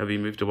 Have you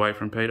moved away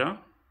from Peta?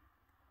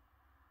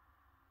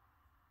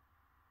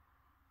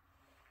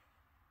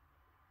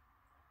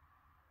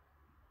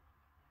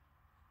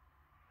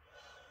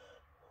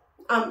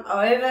 I'm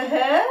over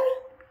her.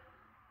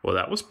 Well,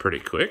 that was pretty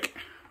quick.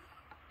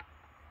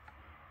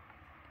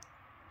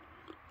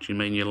 Do you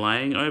mean you're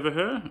laying over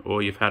her,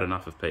 or you've had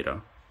enough of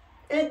Peta?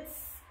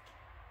 It's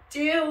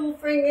still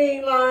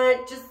freaking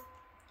like just...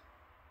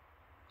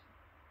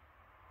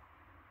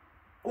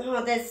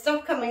 Oh, there's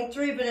stuff coming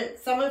through, but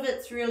some of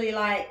it's really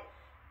like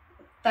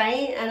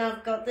faint, and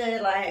I've got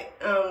the like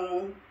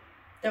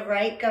the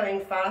rate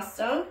going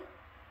faster.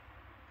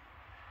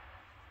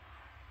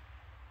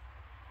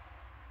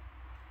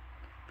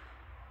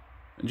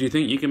 Do you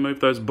think you can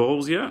move those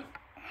balls yet?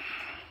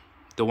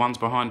 The ones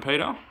behind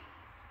Peta?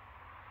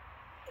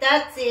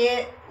 That's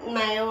it,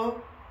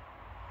 male.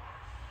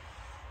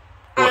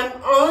 I'm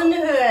on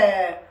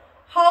her.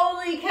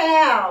 Holy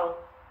cow.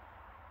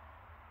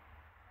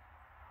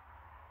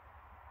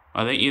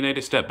 I think you need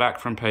to step back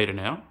from Peta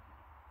now.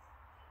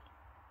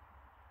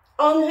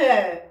 On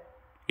her.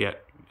 Yeah.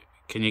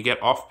 Can you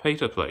get off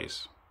Peta,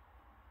 please?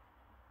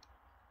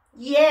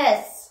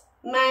 Yes,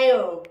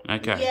 male.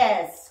 Okay.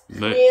 Yes,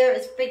 clear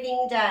as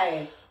freaking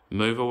day.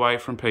 Move away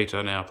from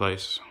Peta now,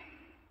 please.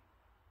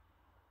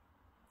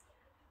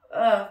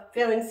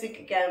 Feeling sick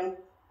again.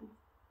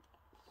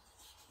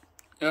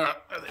 I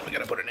think we're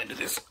going to put an end to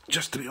this,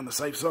 just to be on the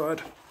safe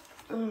side.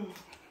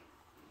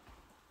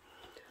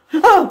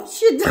 Oh,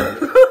 shit.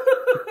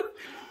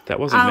 That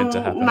wasn't meant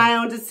to happen.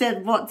 Male just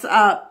said, what's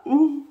up?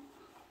 Well,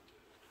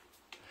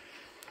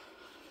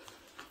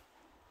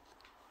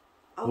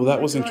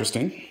 that was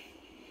interesting.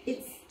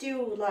 It's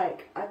still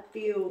like, I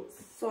feel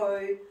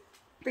so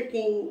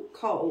freaking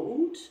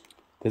cold.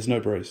 There's no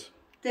breeze.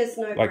 There's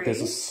no Like, breeze.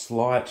 there's a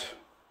slight...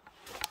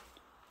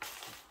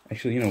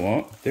 Actually, you know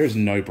what? There is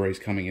no breeze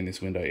coming in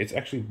this window. It's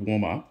actually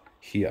warmer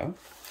here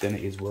than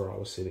it is where I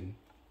was sitting.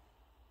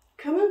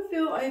 Come and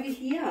feel over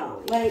here.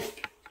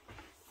 Like,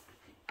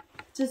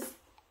 just,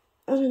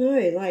 I don't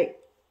know, like...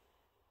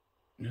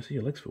 I see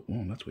your legs feel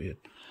warm. That's weird.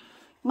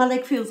 My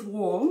leg feels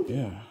warm.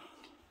 Yeah.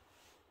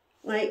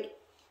 Like,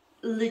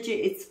 legit,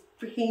 it's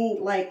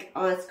freaking, like,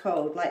 ice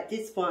cold. Like,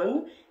 this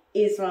one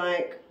is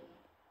like...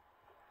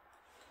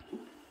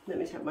 Let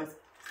me take my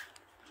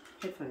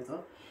headphones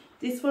off.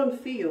 This one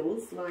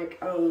feels like,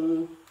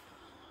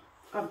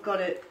 I've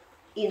got it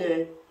in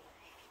a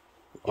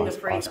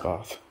freezer. Ice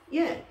bath.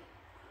 Yeah.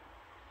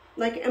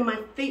 Like, and my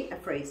feet are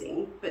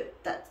freezing, but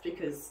that's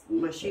because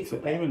my shoes are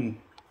wet.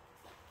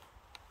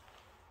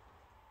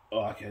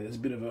 Oh, okay, there's a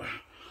bit of a...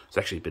 It's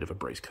actually a bit of a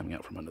breeze coming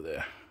out from under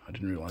there. I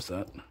didn't realise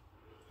that.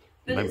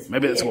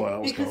 Maybe that's why I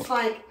was cold. Because,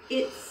 like,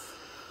 it's...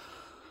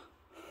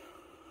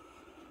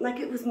 Like,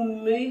 it was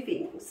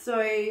moving.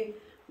 So,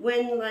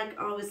 when, like,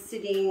 I was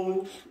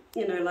sitting,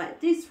 you know,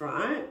 like this,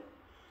 right?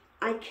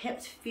 I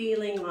kept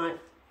feeling, like,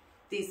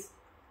 this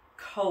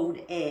cold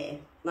air,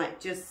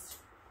 like, just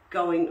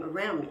going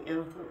around me.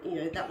 And I thought, you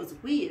know, that was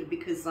weird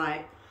because,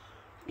 like,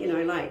 you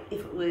know, like,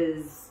 if it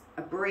was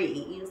a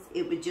breeze,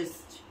 it would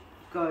just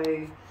go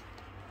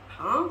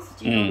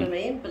past, you know what I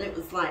mean? But it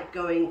was, like,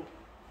 going,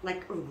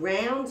 like,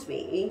 around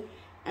me,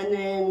 and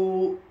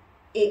then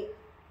it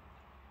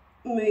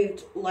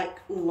moved, like,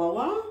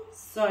 lower.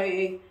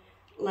 So,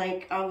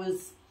 like, I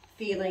was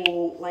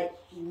feeling like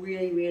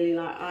really, really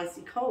like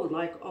icy cold,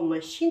 like on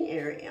my shin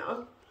area.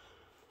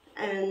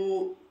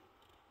 And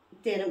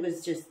then it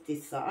was just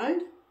this side,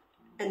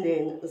 and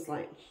then it was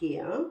like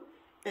here,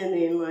 and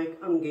then like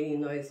I'm getting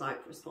those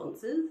like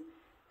responses,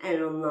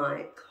 and I'm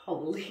like,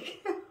 holy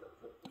cow.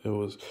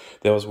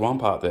 There was one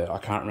part there, I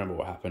can't remember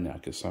what happened now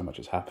because so much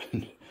has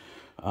happened,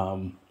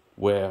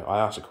 where I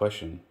asked a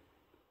question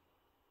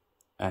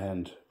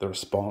and the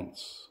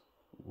response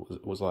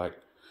was like,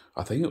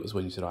 I think it was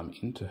when you said, I'm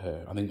into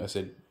her. I think I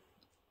said,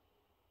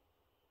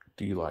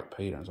 do you like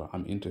Peter? And I was like,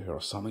 I'm into her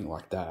or something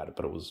like that,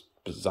 but it was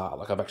bizarre.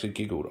 Like I've actually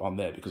giggled on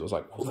there because I was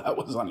like, well, that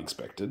was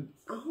unexpected.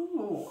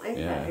 Oh,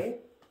 okay.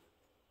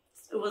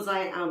 Yeah. Was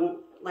I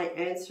like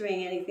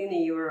answering anything that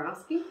you were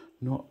asking?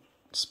 Not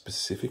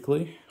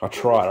specifically. I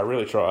tried. I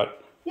really tried.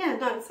 Yeah,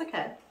 no, it's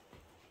okay.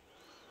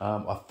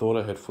 I thought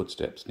I heard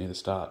footsteps near the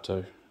start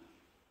too.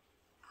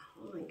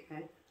 Oh,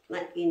 okay.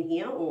 Like in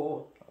here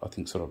or? I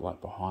think sort of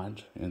like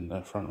behind in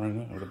the front room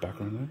there or the back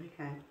room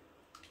there. Okay.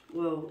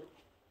 Well,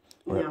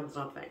 now that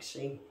I've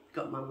actually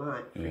got my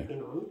mic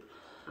freaking on.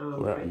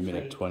 We're at a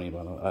minute 20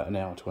 by the way, an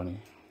hour 20.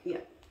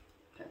 Yeah,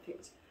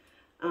 perfect.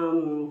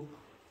 Far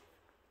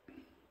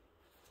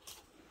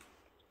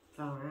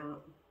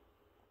out.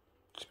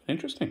 It's been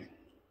interesting.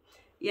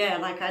 Yeah,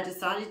 like I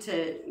decided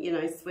to, you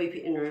know, sweep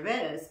it in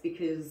reverse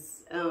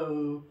because,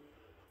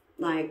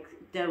 like,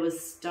 there was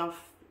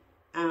stuff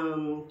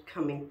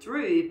coming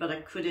through, but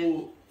I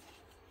couldn't,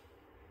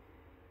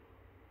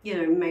 you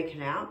know, make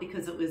it out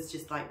because it was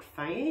just like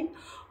faint.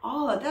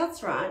 Oh,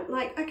 that's right.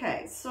 Like,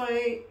 okay, so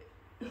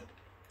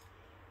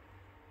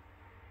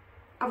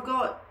I've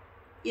got,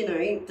 you know,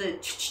 the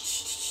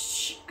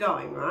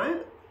going,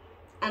 right?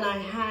 And I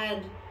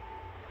had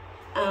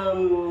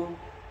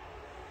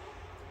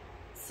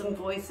some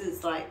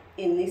voices like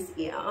in this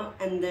ear,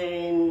 and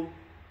then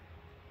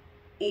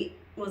it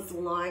was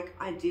like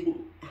I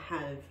didn't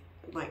have,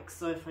 like,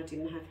 so if I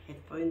didn't have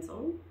headphones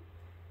on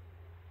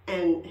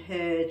and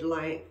heard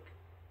like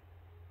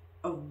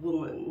a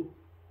woman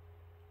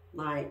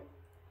like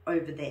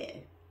over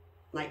there,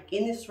 like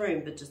in this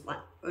room, but just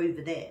like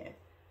over there,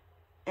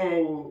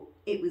 and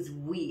it was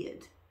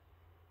weird.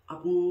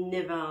 I've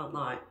never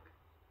like,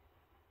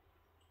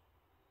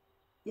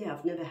 yeah,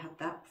 I've never had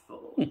that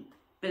before.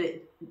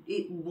 But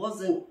it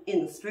wasn't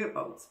in the spirit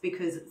box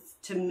because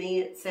to me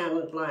it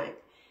sounded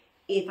like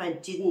if I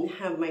didn't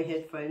have my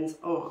headphones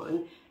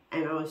on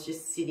and I was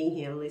just sitting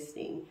here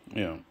listening,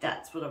 yeah,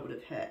 that's what I would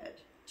have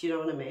heard. Do you know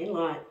what I mean?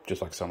 Like,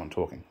 just like someone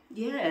talking.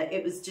 Yeah,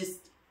 it was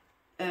just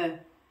a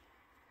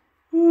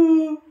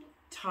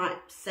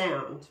type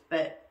sound,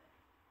 but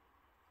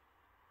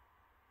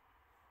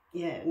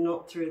yeah,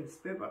 not through the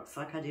spirit box.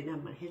 Like I didn't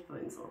have my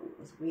headphones on. It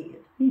was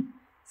weird.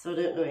 So I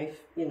don't know if,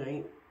 you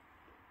know,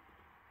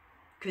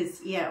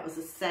 because yeah, it was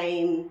the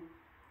same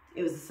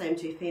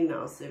two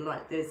females. So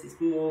like there's this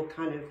more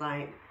kind of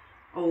like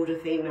older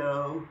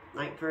female,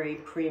 like very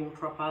prim,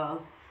 proper,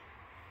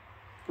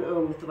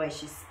 with the way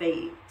she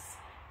speaks.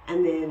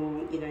 And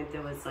then, you know,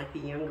 there was like a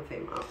younger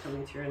female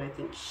coming through, and I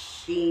think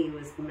she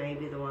was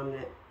maybe the one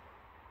that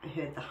I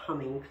heard the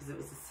humming because it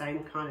was the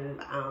same kind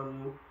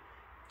of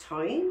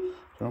tone.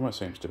 It almost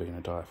seems to be in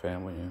a dire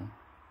family, yeah.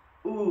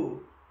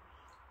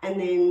 And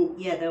then,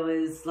 yeah, there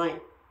was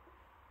like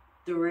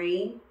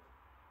three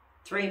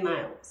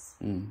males.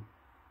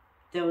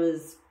 There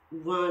was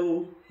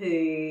one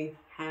who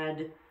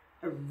had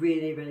a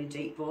really, really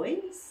deep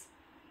voice,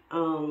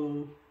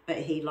 but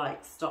he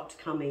like stopped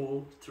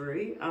coming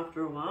through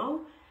after a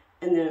while.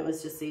 And then it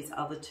was just these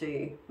other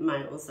two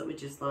males that were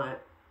just like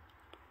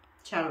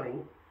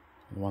chattering.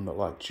 The one that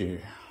liked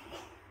you.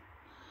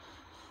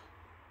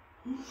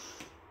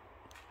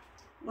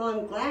 Well,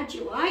 I'm glad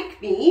you like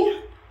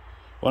me.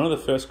 One of the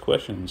first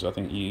questions I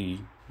think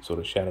you sort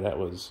of shouted out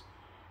was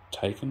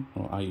taken,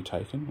 or are you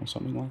taken, or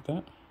something like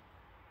that.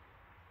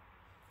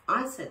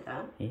 I said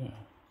that. Yeah.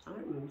 I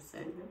don't remember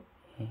saying that.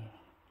 Yeah.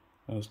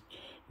 That was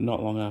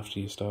not long after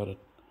you started.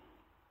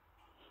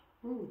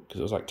 Because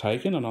it was like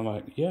taken, and I'm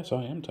like, yes,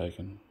 I am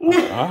taken.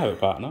 I have a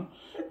partner.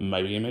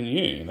 Maybe you meant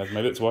you.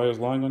 Maybe that's why I was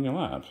lying on your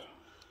lap.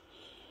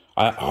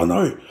 I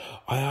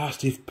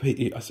asked if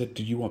Peter, I said,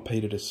 did you want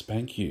Peter to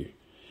spank you?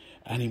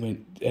 And he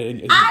went,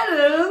 and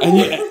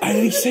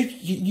he said,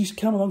 you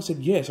come along and said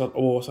yes,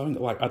 or something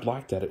like, I'd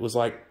like that. It was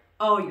like,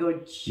 oh,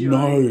 you're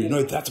joking.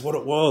 No, that's what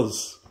it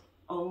was.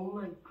 Oh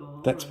my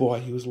God. That's why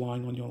he was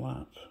lying on your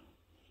lap.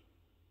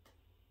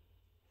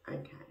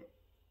 Okay.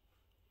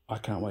 I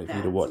can't wait for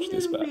you to watch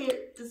this back. That's a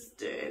bit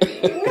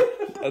disturbing.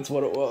 That's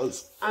what it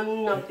was.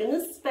 I'm not going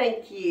to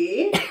spank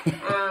you,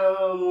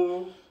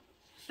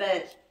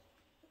 but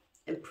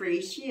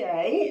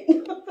appreciate.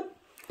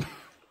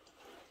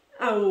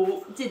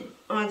 Did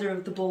either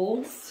of the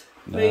balls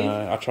move?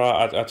 No, I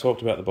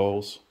talked about the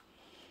balls.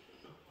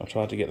 I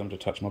tried to get them to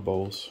touch my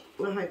balls.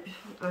 I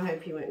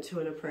hope you weren't too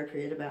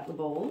inappropriate about the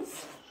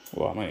balls.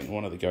 Well, I mean,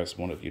 one of the ghosts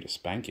wanted you to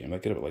spank him. They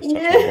could have at least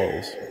touched my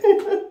balls.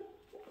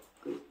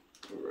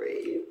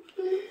 Grief.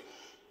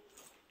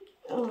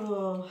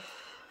 Oh.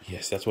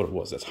 Yes, that's what it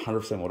was. That's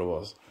 100% what it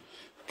was.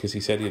 Because he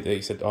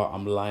said, oh,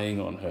 I'm laying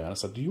on her. And I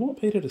said, do you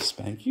want Peter to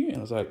spank you? And I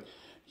was like,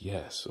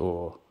 yes,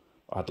 or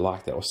I'd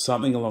like that, or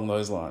something along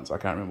those lines. I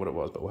can't remember what it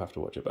was, but we'll have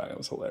to watch it back. It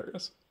was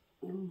hilarious.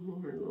 Oh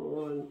my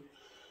Lord.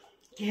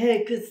 Yeah,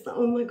 because,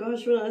 oh my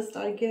gosh, when I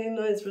started getting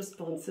those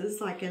responses,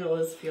 like, and I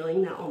was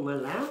feeling that on my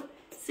lap.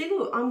 See,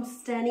 look, I'm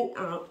standing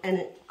up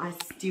and I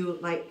still,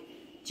 like,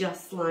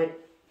 just like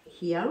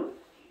here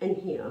and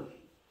here.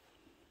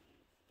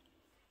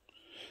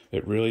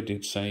 It really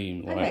did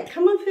seem like... Okay,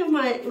 come and feel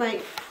my,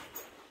 like...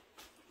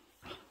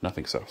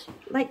 Nothing else.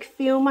 Like,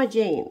 feel my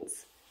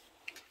jeans.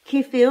 Can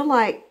you feel,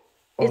 like,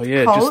 it's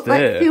yeah, cold? just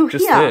there. Like, feel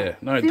just here. there.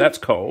 No, that's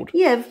cold.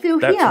 Yeah, feel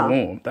that's here. That's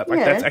warm. Like,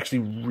 yeah. That's actually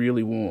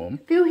really warm.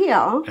 Feel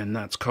here. And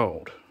that's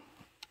cold.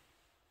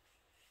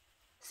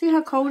 See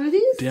how cold it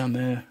is? Down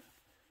there.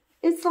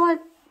 It's like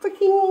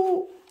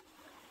freaking...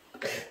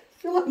 I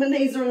feel like my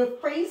knees are in a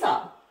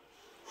freezer.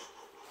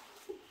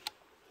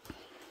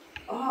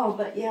 Oh,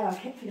 but yeah, I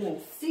kept feeling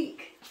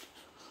sick.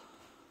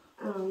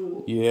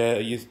 Yeah,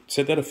 you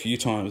said that a few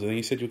times. I think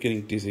you said you're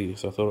getting dizzy,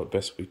 so I thought it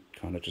best we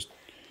kind of just...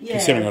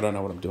 Considering I don't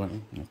know what I'm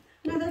doing. Yeah.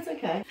 No, that's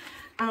okay.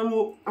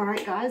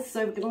 Alright guys,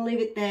 so we're going to leave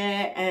it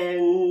there,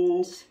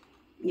 and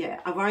yeah,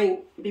 I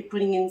won't be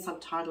putting in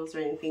subtitles or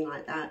anything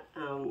like that,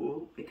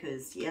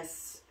 because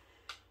yes,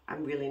 I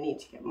really need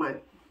to get my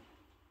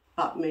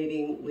butt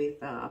moving with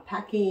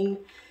packing.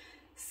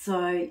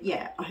 So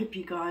yeah, I hope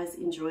you guys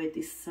enjoyed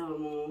this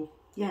new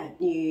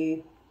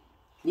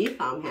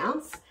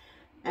farmhouse,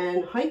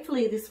 and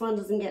hopefully this one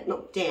doesn't get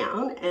knocked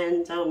down,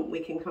 and we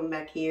can come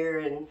back here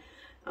and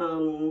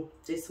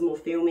do some more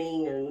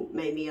filming and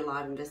maybe a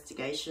live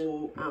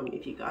investigation.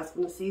 If you guys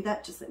want to see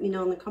that, just let me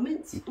know in the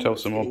comments. Tell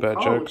some more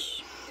bad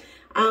jokes.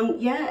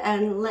 Yeah,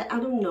 and let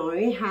Adam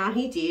know how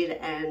he did,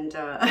 and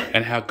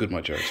how good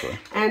my jokes were,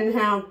 and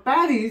how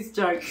bad his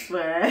jokes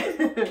were.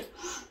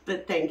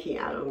 But thank you,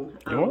 Adam,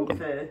 You're welcome.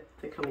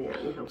 for coming out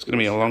and helping. It's going to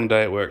be a long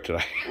day at work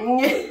today.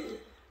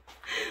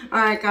 All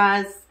right,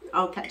 guys,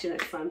 I'll catch you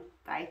next time.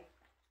 Bye.